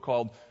 another book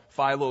called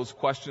Philo's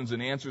Questions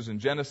and Answers in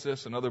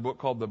Genesis, another book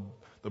called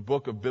the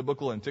Book of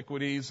Biblical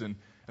Antiquities. And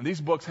these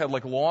books had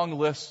like long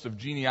lists of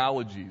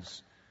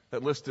genealogies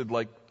that listed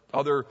like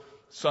other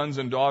sons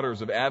and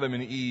daughters of Adam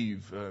and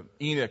Eve,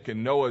 Enoch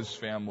and Noah's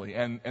family,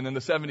 and then the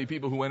 70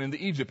 people who went into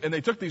Egypt. And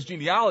they took these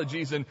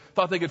genealogies and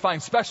thought they could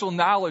find special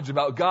knowledge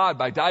about God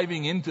by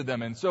diving into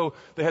them. And so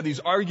they had these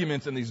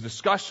arguments and these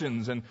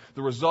discussions, and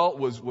the result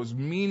was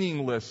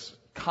meaningless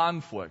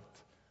conflict.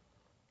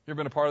 You ever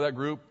been a part of that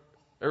group?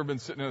 Ever been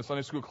sitting in a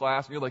Sunday school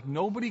class and you're like,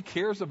 nobody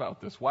cares about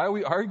this. Why are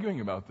we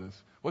arguing about this?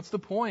 What's the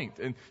point?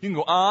 And you can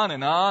go on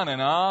and on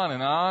and on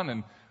and on,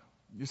 and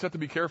you just have to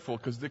be careful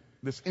because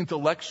this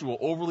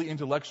overly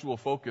intellectual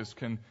focus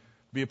can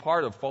be a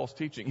part of false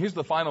teaching. Here's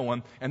the final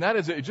one, and that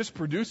is it just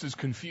produces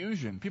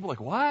confusion. People are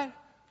like, what?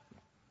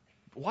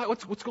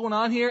 What's going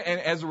on here? And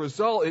as a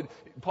result,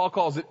 Paul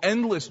calls it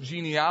endless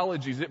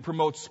genealogies. It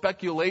promotes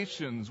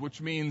speculations,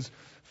 which means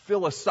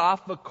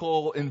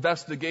philosophical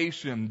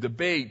investigation,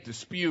 debate,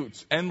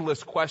 disputes,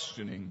 endless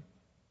questioning.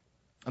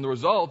 And the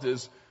result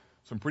is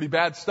some pretty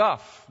bad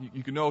stuff.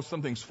 You can know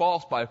something's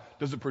false by,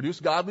 does it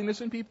produce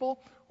godliness in people?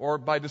 Or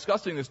by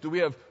discussing this, do we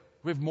have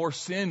more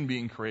sin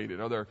being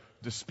created? Are there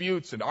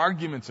disputes and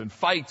arguments and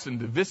fights and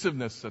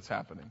divisiveness that's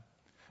happening?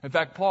 In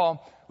fact,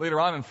 Paul, later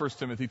on in 1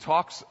 Timothy,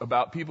 talks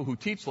about people who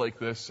teach like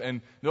this,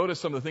 and notice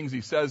some of the things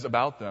he says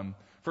about them.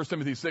 1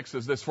 Timothy 6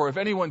 says this, for if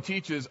anyone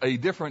teaches a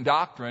different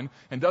doctrine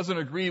and doesn't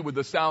agree with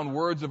the sound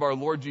words of our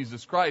Lord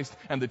Jesus Christ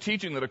and the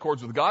teaching that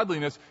accords with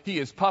godliness, he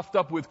is puffed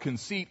up with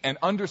conceit and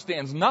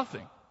understands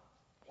nothing.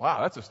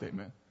 Wow, that's a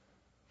statement.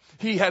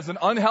 He has an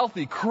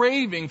unhealthy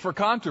craving for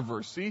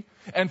controversy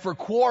and for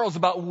quarrels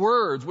about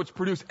words, which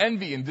produce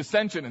envy and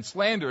dissension and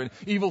slander and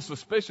evil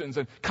suspicions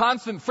and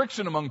constant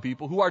friction among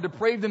people who are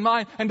depraved in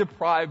mind and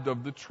deprived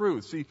of the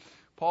truth. See,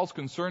 Paul's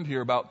concerned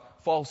here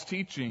about false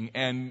teaching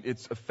and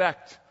its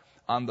effect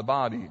on the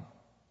body.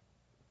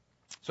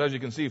 So as you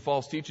can see,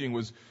 false teaching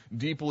was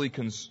deeply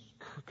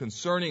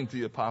concerning to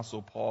the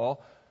Apostle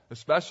Paul,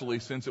 especially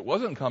since it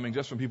wasn't coming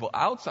just from people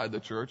outside the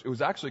church. It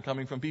was actually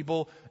coming from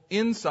people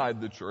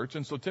inside the church.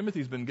 And so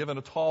Timothy's been given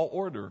a tall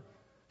order.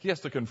 He has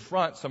to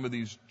confront some of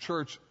these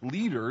church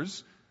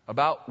leaders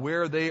about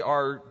where they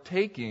are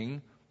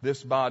taking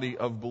this body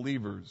of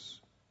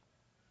believers.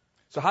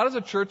 So how does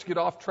a church get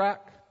off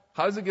track?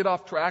 How does it get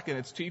off track in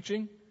its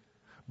teaching?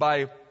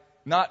 By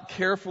not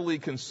carefully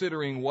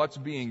considering what's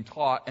being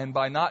taught and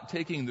by not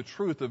taking the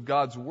truth of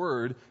God's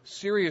word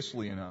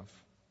seriously enough.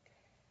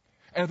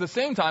 And at the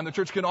same time, the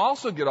church can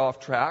also get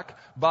off track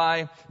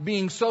by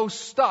being so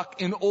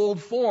stuck in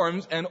old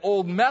forms and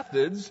old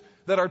methods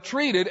that are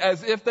treated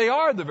as if they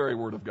are the very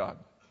Word of God.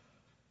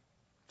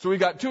 So we've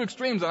got two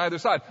extremes on either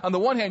side. On the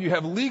one hand, you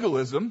have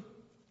legalism.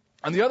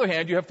 On the other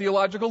hand, you have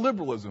theological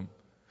liberalism.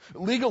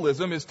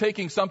 Legalism is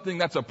taking something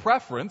that's a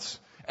preference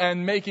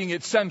and making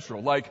it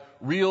central, like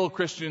real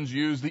Christians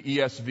use the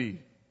ESV.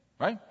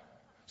 right?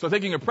 So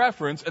taking a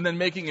preference and then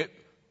making it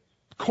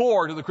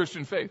core to the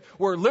Christian faith.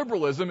 Where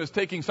liberalism is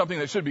taking something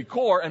that should be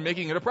core and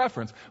making it a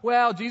preference.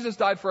 Well, Jesus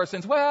died for our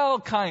sins. Well,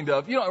 kind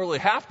of. You don't really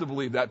have to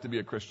believe that to be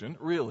a Christian,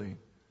 really.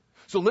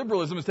 So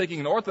liberalism is taking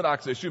an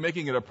orthodox issue,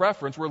 making it a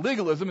preference, where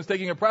legalism is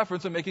taking a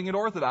preference and making it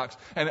orthodox.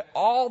 And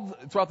all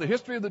throughout the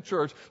history of the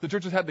church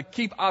has had to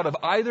keep out of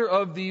either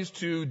of these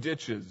two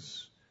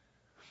ditches.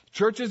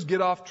 Churches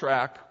get off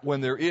track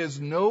when there is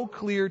no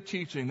clear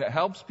teaching that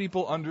helps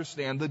people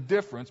understand the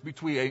difference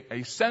between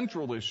a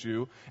central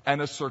issue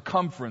and a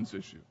circumference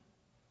issue.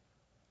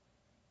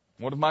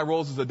 One of my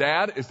roles as a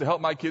dad is to help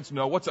my kids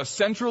know what's a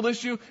central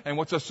issue and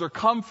what's a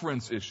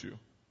circumference issue.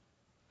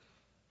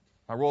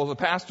 My role as a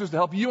pastor is to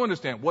help you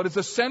understand what is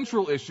a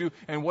central issue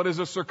and what is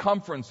a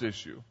circumference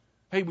issue.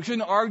 Hey, we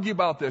shouldn't argue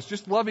about this.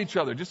 Just love each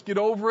other. Just get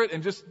over it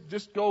and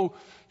just go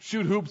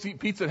shoot hoops, eat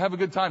pizza, and have a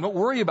good time. Don't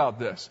worry about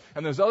this.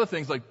 And there's other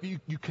things like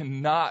you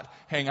cannot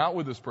hang out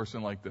with this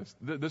person like this.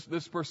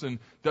 This person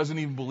doesn't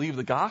even believe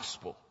the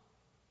gospel.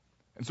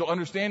 And so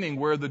understanding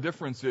where the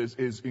difference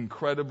is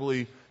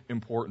incredibly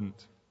important.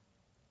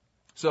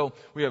 So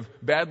we have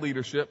bad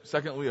leadership.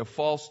 Secondly, we have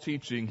false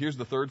teaching. Here's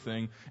the third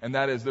thing, and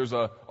that is there's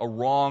a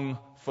wrong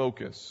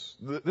focus.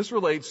 This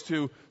relates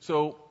to,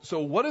 so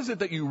what is it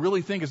that you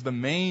really think is the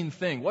main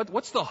thing?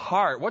 What's the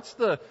heart? What's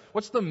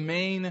the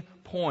main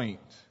point?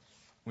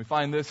 We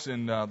find this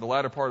in the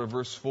latter part of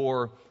verse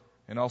 4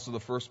 and also the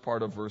first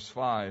part of verse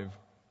 5.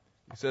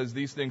 It says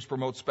these things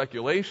promote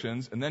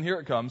speculations, and then here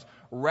it comes,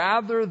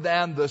 rather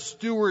than the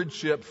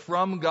stewardship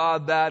from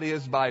God that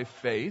is by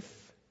faith.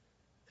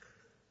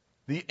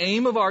 The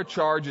aim of our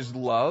charge is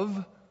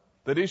love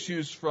that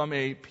issues from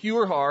a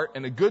pure heart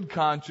and a good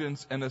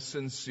conscience and a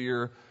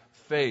sincere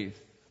faith.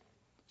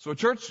 So a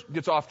church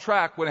gets off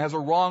track when it has a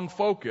wrong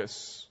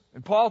focus.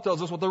 And Paul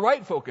tells us what the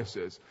right focus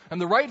is. And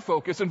the right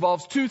focus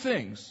involves two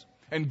things.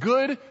 And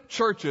good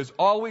churches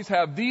always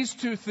have these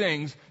two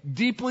things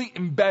deeply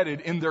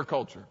embedded in their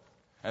culture.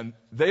 And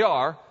they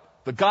are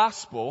the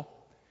gospel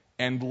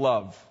and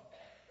love.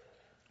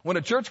 When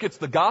a church gets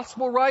the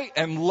gospel right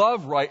and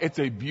love right, it's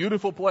a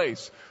beautiful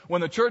place.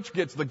 When the church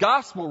gets the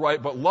gospel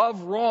right but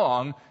love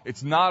wrong,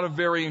 it's not a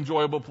very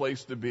enjoyable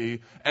place to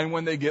be. And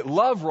when they get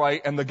love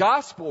right and the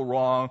gospel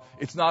wrong,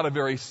 it's not a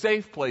very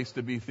safe place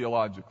to be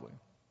theologically.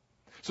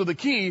 So the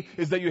key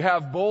is that you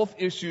have both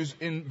issues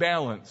in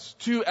balance.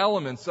 Two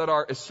elements that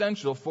are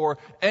essential for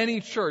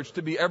any church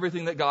to be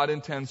everything that God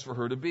intends for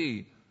her to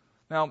be.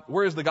 Now,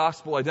 where is the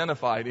gospel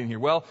identified in here?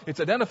 Well, it's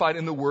identified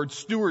in the word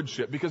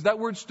stewardship, because that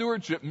word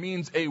stewardship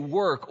means a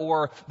work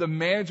or the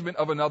management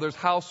of another's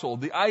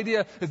household. The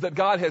idea is that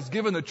God has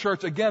given the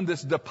church, again,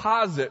 this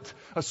deposit,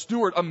 a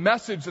steward, a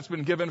message that's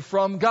been given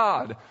from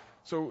God.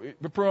 So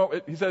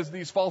he says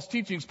these false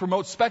teachings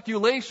promote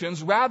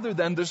speculations rather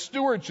than the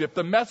stewardship,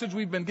 the message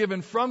we've been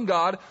given from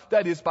God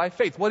that is by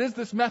faith. What is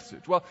this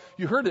message? Well,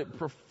 you heard it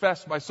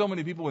professed by so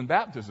many people in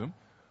baptism.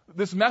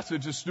 This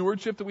message, the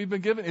stewardship that we've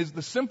been given, is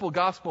the simple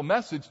gospel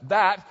message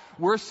that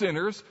we're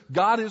sinners,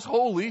 God is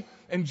holy,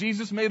 and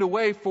Jesus made a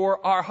way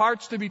for our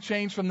hearts to be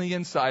changed from the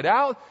inside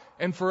out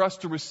and for us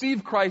to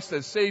receive Christ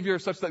as Savior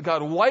such that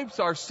God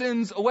wipes our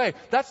sins away.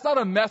 That's not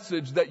a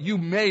message that you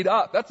made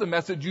up. That's a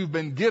message you've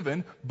been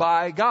given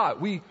by God.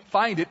 We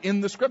find it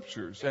in the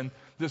Scriptures. And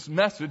this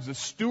message, this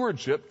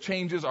stewardship,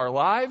 changes our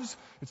lives.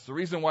 It's the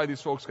reason why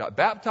these folks got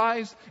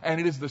baptized, and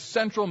it is the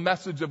central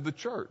message of the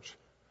church.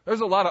 There's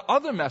a lot of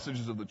other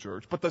messages of the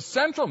church, but the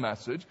central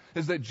message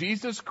is that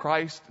Jesus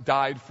Christ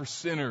died for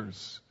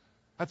sinners.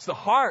 That's the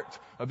heart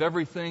of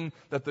everything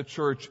that the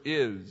church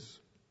is.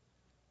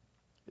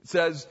 It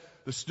says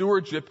the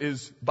stewardship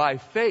is by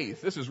faith.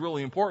 This is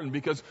really important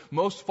because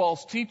most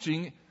false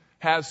teaching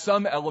has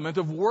some element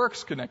of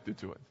works connected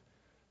to it.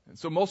 And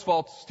so most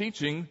false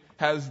teaching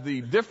has the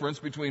difference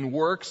between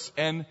works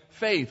and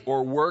faith,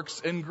 or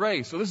works and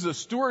grace. So this is a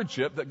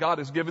stewardship that God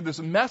has given, this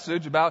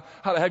message about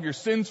how to have your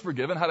sins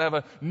forgiven, how to have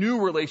a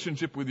new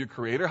relationship with your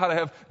Creator, how to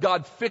have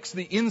God fix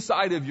the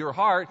inside of your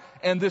heart.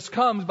 And this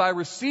comes by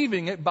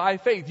receiving it by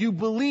faith. You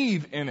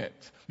believe in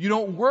it. You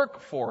don't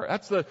work for it.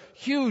 That's the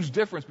huge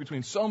difference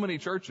between so many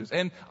churches.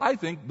 And I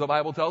think the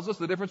Bible tells us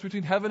the difference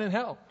between heaven and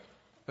hell.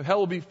 That hell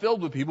will be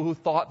filled with people who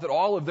thought that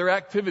all of their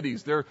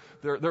activities, their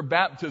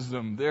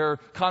baptism, their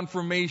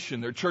confirmation,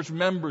 their church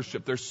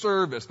membership, their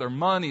service, their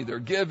money, their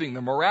giving,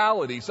 their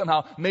morality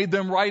somehow made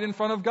them right in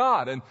front of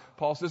God. And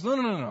Paul says,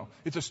 no.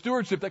 It's a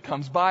stewardship that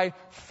comes by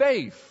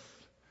faith.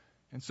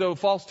 And so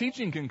false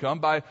teaching can come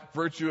by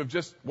virtue of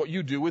just what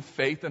you do with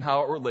faith and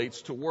how it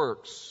relates to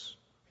works.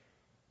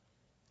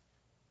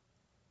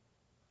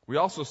 We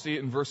also see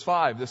it in verse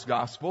 5, this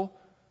gospel.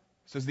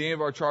 It says the aim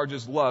of our charge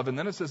is love. And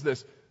then it says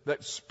this,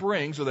 that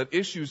springs or that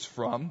issues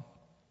from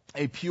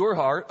a pure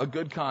heart, a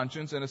good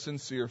conscience, and a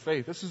sincere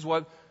faith. This is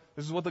what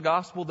the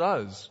gospel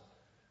does.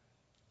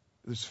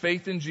 There's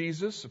faith in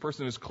Jesus. A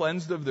person is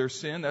cleansed of their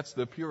sin. That's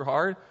the pure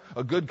heart.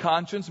 A good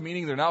conscience,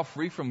 meaning they're now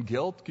free from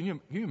guilt. Can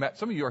you imagine?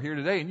 Some of you are here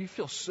today and you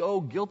feel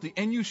so guilty,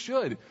 and you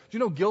should. Do you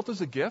know guilt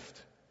is a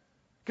gift?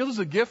 Guilt is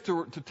a gift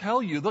to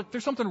tell you, look,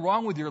 there's something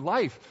wrong with your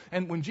life.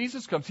 And when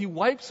Jesus comes, He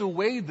wipes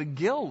away the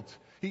guilt.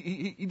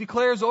 He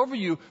declares over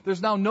you,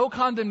 there's now no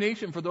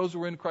condemnation for those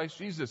who are in Christ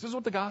Jesus. This is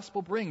what the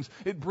gospel brings.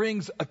 It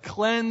brings a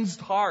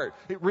cleansed heart.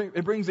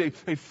 It brings a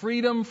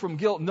freedom from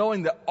guilt,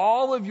 knowing that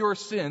all of your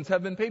sins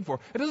have been paid for.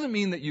 It doesn't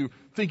mean that you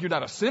think you're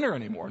not a sinner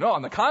anymore. No,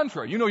 on the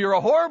contrary. You know you're a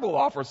horrible,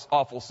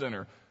 awful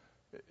sinner.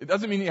 It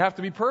doesn't mean you have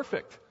to be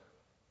perfect.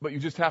 But you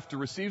just have to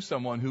receive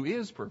someone who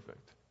is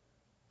perfect.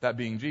 That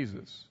being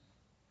Jesus.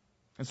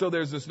 And so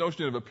there's this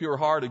notion of a pure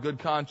heart, a good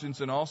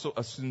conscience, and also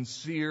a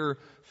sincere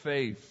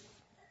faith.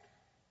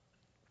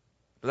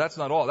 But that's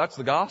not all. That's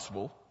the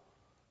gospel.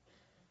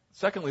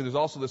 Secondly, there's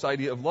also this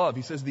idea of love.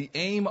 He says the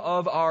aim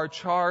of our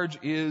charge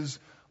is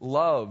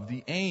love.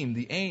 The aim,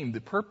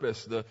 the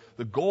purpose,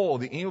 the goal,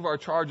 the aim of our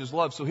charge is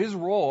love. So his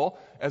role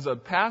as a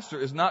pastor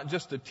is not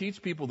just to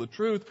teach people the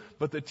truth,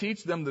 but to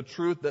teach them the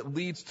truth that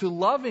leads to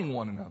loving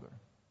one another.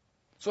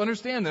 So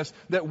understand this,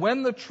 that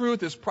when the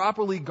truth is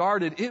properly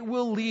guarded, it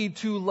will lead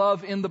to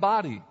love in the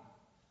body.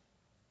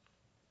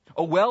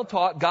 A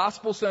well-taught,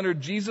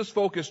 gospel-centered,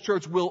 Jesus-focused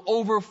church will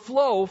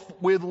overflow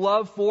with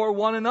love for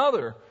one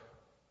another.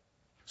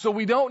 So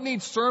we don't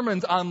need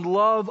sermons on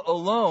love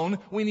alone.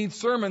 We need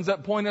sermons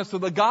that point us to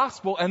the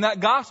gospel, and that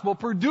gospel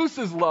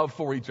produces love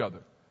for each other.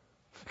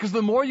 Because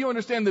the more you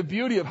understand the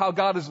beauty of how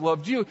God has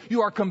loved you,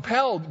 you are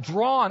compelled,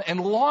 drawn, and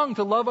long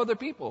to love other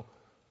people.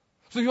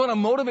 So if you want to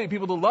motivate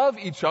people to love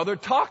each other,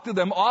 talk to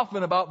them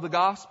often about the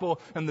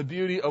gospel and the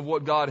beauty of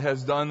what God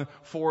has done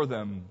for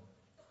them.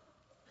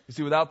 You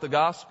see, without the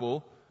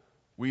gospel,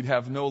 we'd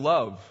have no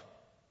love.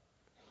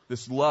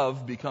 This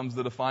love becomes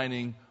the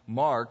defining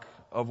mark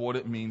of what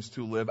it means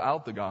to live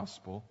out the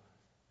gospel.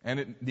 And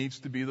it needs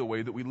to be the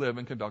way that we live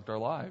and conduct our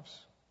lives.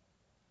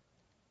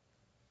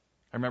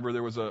 I remember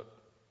there was an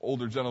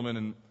older gentleman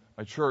in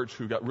my church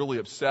who got really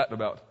upset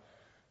about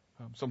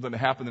something that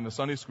happened in a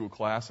Sunday school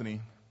class,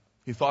 and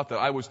he thought that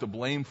I was to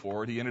blame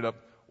for it. He ended up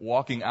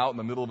walking out in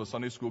the middle of a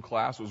Sunday school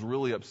class, was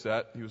really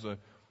upset. He was an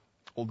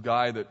old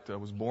guy that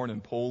was born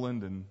in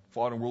Poland and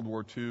fought in World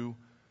War II.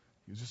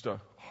 He was just a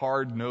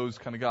hard-nosed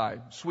kind of guy.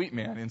 Sweet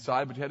man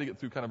inside, but you had to get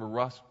through kind of a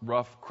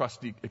rough,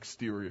 crusty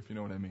exterior, if you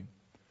know what I mean.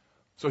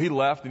 So he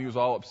left, and he was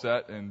all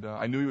upset, and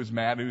I knew he was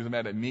mad. He was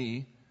mad at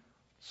me.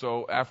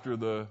 So after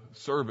the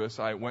service,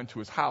 I went to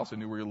his house. I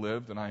knew where he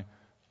lived, and I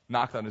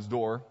knocked on his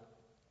door.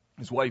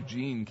 His wife,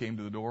 Jean, came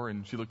to the door,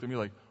 and she looked at me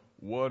like,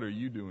 "What are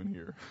you doing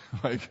here?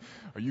 Like,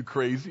 are you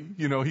crazy?"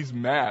 You know, he's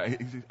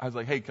mad. I was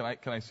like, "Hey, can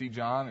I see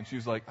John?" And she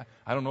was like,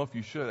 "I don't know if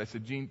you should." I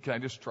said, "Jean, can I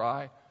just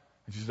try?"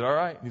 And she said, "All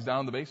right." He's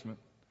down in the basement.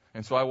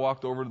 And so I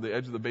walked over to the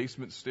edge of the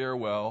basement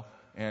stairwell,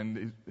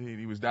 and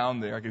he was down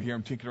there. I could hear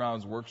him tinkering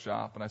around his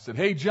workshop. And I said,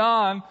 "Hey,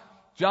 John,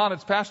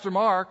 it's Pastor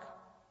Mark."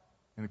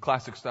 In the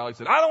classic style, he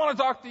said, "I don't want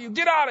to talk to you.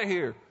 Get out of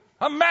here.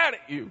 I'm mad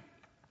at you."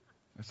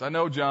 I said, "I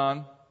know,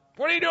 John.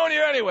 What are you doing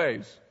here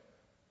anyways?"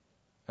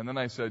 And then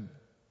I said,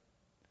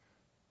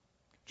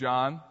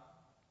 "John,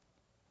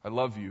 I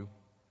love you."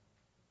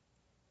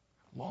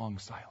 Long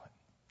silent.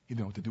 He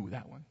didn't know what to do with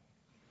that one.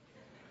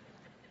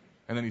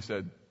 And then he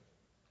said,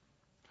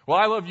 "Well,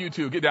 I love you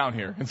too. Get down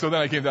here." And so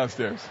then I came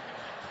downstairs.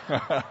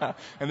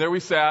 And there we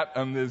sat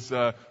on his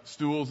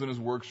stools in his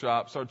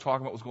workshop, started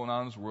talking about what's going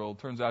on in his world.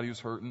 Turns out he was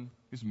hurting.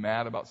 He was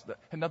mad about that.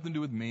 Had nothing to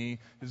do with me.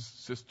 His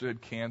sister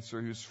had cancer.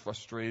 He was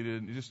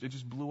frustrated. It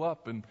just blew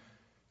up. And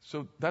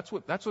so that's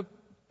what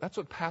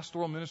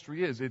pastoral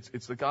ministry is.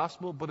 It's the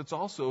gospel, but it's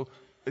also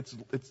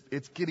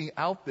it's getting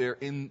out there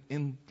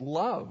in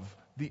love.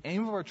 The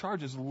aim of our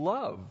charge is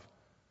love.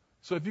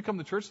 So if you come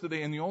to church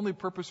today and the only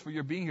purpose for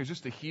your being here is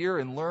just to hear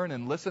and learn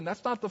and listen,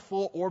 that's not the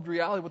full orbed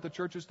reality of what the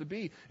church is to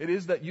be. It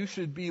is that you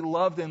should be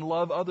loved and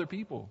love other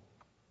people.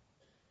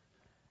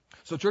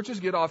 So churches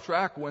get off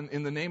track when,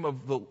 in the name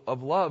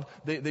of love,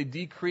 they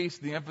decrease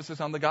the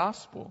emphasis on the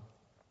gospel.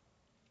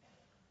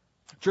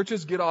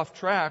 Churches get off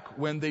track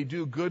when they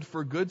do good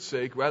for good's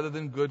sake rather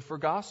than good for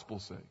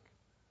gospel's sake.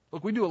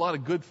 Look, we do a lot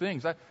of good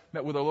things. I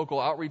met with our local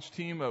outreach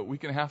team a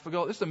week and a half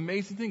ago. There's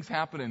amazing things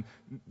happening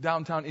in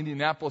downtown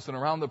Indianapolis and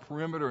around the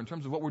perimeter in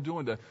terms of what we're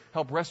doing to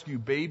help rescue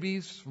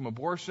babies from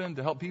abortion,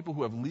 to help people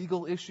who have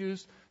legal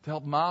issues, to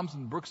help moms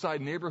in the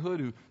Brookside neighborhood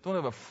who don't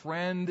have a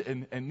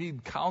friend and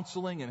need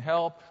counseling and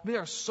help. There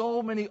are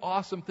so many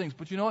awesome things.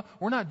 But you know what?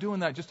 We're not doing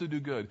that just to do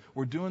good.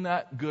 We're doing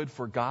that good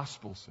for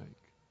gospel's sake.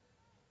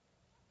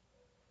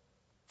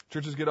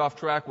 Churches get off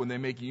track when they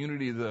make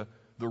unity the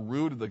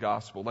root of the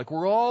gospel. Like,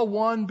 we're all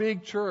one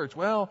big church.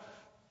 Well,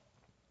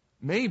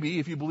 maybe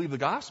if you believe the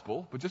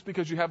gospel, but just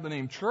because you have the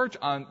name church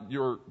on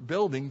your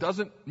building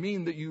doesn't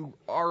mean that you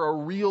are a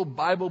real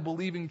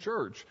Bible-believing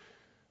church.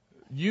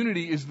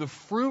 Unity is the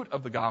fruit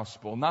of the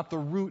gospel, not the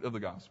root of the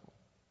gospel.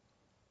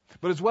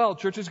 But as well,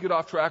 churches get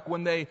off track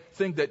when they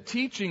think that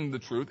teaching the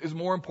truth is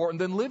more important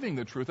than living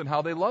the truth and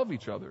how they love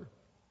each other.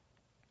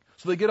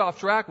 So they get off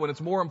track when it's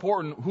more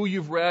important who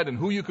you've read and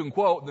who you can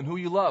quote than who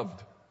you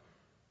loved.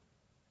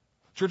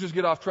 Churches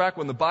get off track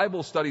when the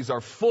Bible studies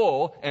are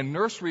full and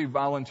nursery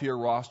volunteer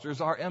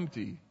rosters are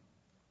empty.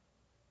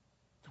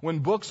 When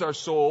books are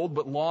sold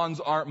but lawns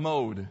aren't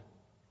mowed.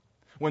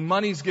 When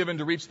money's given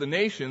to reach the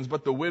nations,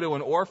 but the widow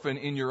and orphan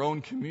in your own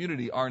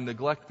community are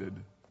neglected.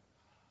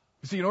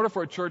 You see, in order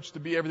for a church to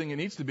be everything it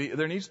needs to be,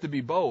 there needs to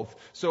be both.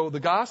 So the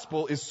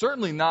gospel is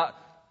certainly not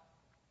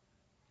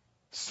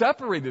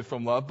separated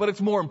from love, but it's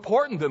more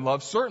important than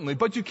love, certainly.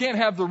 But you can't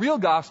have the real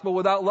gospel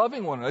without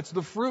loving one another. It's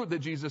the fruit that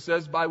Jesus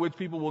says by which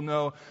people will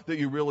know that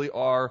you really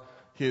are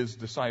His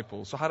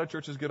disciples. So how do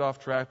churches get off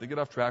track? They get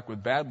off track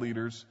with bad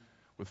leaders,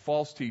 with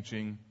false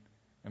teaching,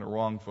 and a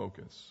wrong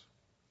focus.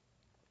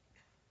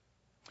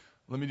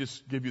 Let me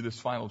just give you this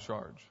final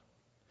charge.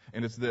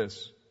 And it's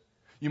this.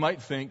 You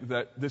might think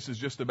that this is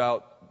just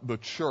about the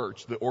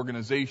church, the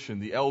organization,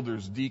 the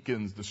elders,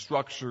 deacons, the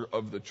structure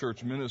of the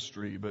church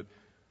ministry, but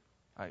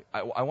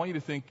I want you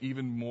to think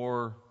even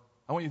more,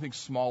 I want you to think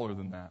smaller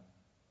than that.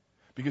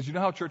 Because you know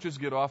how churches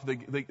get off? They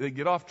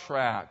get off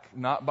track,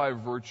 not by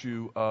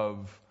virtue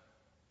of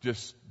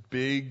just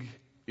big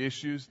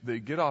issues. They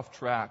get off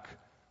track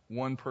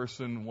one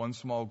person, one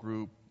small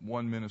group,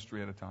 one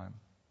ministry at a time.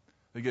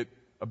 They get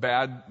a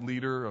bad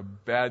leader, a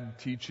bad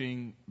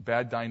teaching,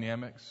 bad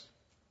dynamics.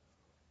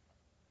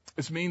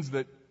 This means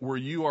that where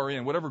you are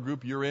in, whatever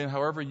group you're in,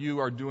 however you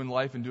are doing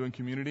life and doing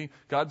community,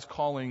 God's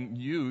calling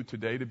you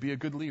today to be a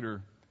good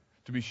leader,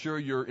 to be sure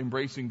you're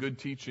embracing good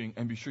teaching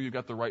and be sure you've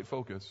got the right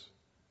focus.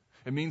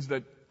 It means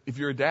that if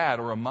you're a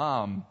dad or a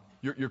mom,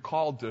 you're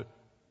called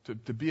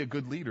to be a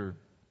good leader.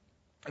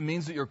 It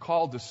means that you're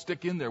called to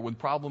stick in there when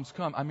problems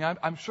come. I mean,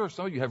 I'm sure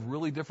some of you have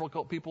really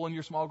difficult people in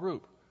your small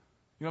group.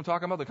 You know what I'm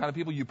talking about? The kind of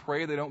people you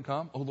pray they don't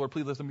come. Oh, Lord,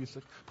 please let them be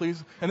sick.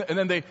 Please. And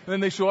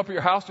then they show up at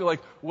your house. You're like,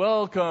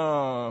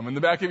 welcome. In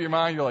the back of your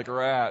mind, you're like,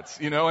 rats.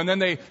 You know, and then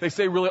they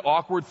say really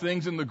awkward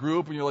things in the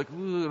group and you're like, I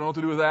don't know what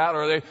to do with that.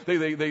 Or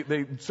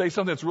they say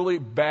something that's really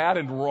bad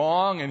and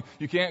wrong and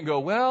you can't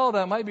go, well,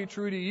 that might be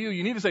true to you.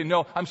 You need to say,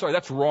 no, I'm sorry,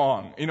 that's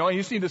wrong. You know, and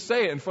you just need to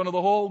say it in front of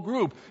the whole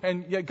group.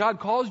 And yet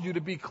God calls you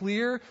to be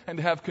clear and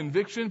to have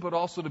conviction, but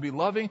also to be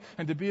loving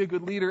and to be a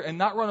good leader and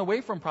not run away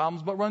from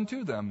problems, but run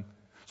to them.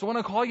 So I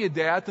want to call you,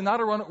 Dad, to not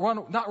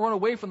run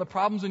away from the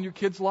problems in your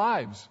kids'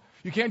 lives.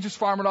 You can't just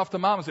farm it off to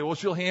Mom and say, well,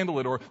 she'll handle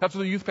it, or that's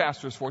what the youth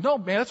pastor is for. No,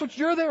 man, that's what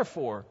you're there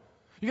for.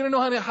 You're going to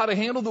know how to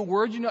handle the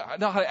word. You know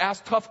how to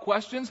ask tough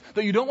questions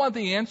that you don't want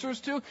the answers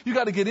to. You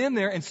got to get in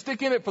there and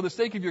stick in it for the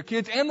sake of your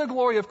kids and the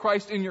glory of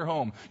Christ in your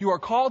home. You are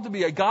called to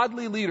be a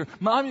godly leader.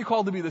 Mom, you're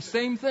called to be the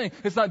same thing.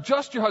 It's not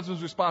just your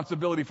husband's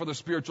responsibility for the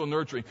spiritual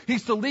nurturing.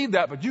 He's to lead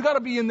that, but you got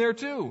to be in there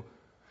too.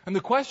 And the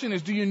question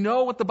is, do you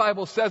know what the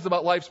Bible says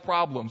about life's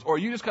problems? Or are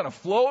you just kind of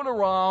floating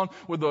around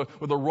with the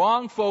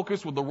wrong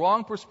focus, with the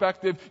wrong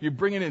perspective? You're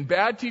bringing in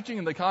bad teaching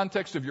in the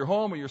context of your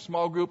home or your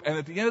small group. And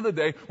at the end of the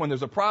day, when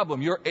there's a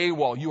problem, you're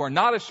AWOL. You are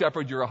not a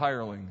shepherd, you're a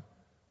hireling.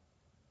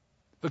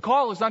 The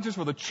call is not just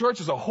for the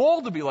church as a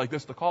whole to be like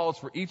this. The call is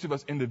for each of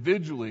us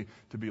individually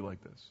to be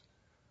like this.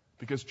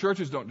 Because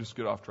churches don't just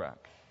get off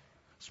track.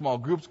 Small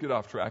groups get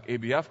off track.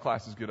 ABF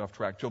classes get off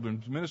track.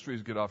 Children's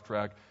ministries get off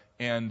track.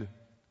 And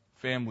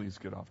families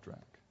get off track.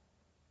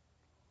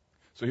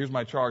 So here's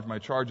my charge. My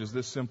charge is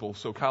this simple.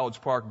 So College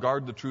Park,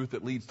 guard the truth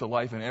that leads to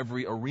life in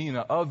every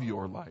arena of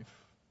your life.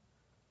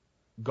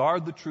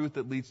 Guard the truth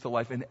that leads to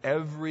life in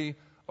every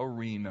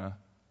arena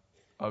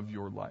of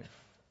your life.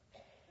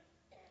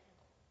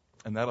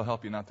 And that'll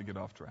help you not to get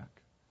off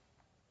track.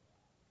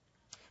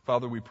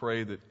 Father, we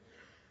pray that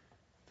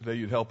today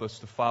you'd help us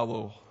to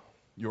follow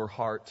your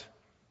heart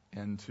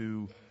and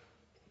to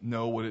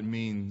know what it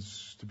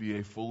means to be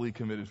a fully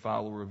committed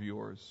follower of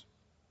yours.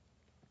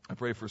 I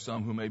pray for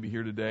some who may be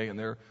here today and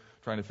they're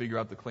trying to figure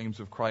out the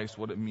claims of Christ,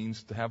 what it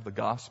means to have the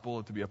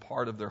gospel, to be a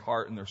part of their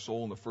heart and their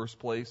soul in the first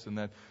place, and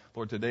that,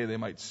 Lord, today they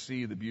might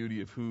see the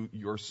beauty of who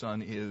your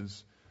Son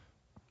is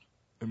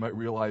and might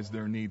realize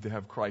their need to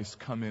have Christ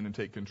come in and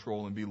take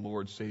control and be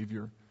Lord,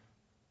 Savior,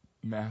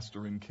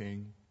 Master, and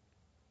King.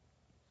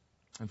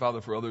 And Father,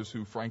 for others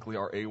who frankly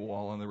are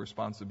AWOL on their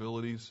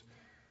responsibilities,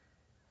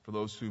 for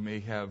those who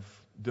may have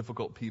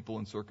difficult people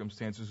and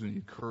circumstances who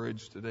need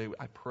courage today,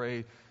 I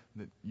pray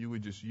that you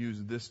would just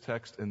use this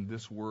text and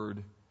this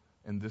word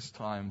and this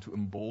time to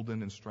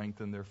embolden and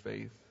strengthen their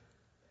faith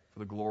for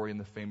the glory and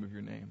the fame of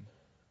your name.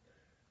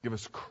 Give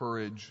us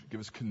courage, give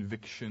us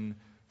conviction,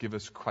 give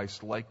us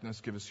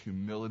Christ-likeness, give us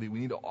humility. We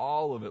need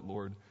all of it,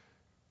 Lord,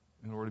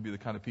 in order to be the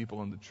kind of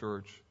people in the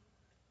church,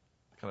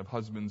 the kind of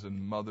husbands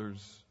and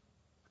mothers,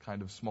 the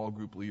kind of small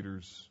group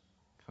leaders,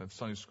 the kind of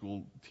Sunday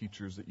school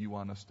teachers that you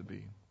want us to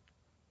be.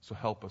 So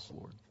help us,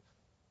 Lord.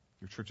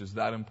 Your church is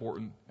that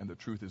important, and the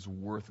truth is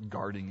worth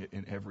guarding it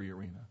in every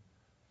arena.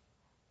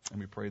 And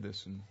we pray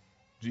this in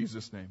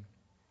Jesus' name.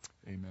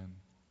 Amen.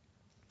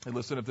 Hey,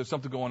 listen, if there's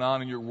something going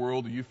on in your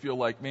world and you feel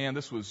like, man,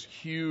 this was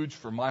huge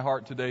for my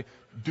heart today,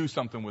 do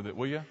something with it,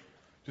 will you?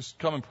 Just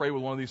come and pray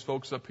with one of these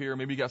folks up here.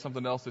 Maybe you got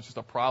something else that's just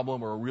a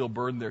problem or a real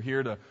burden. They're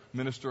here to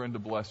minister and to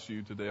bless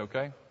you today,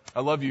 okay? I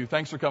love you.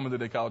 Thanks for coming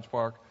today, College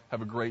Park.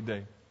 Have a great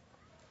day.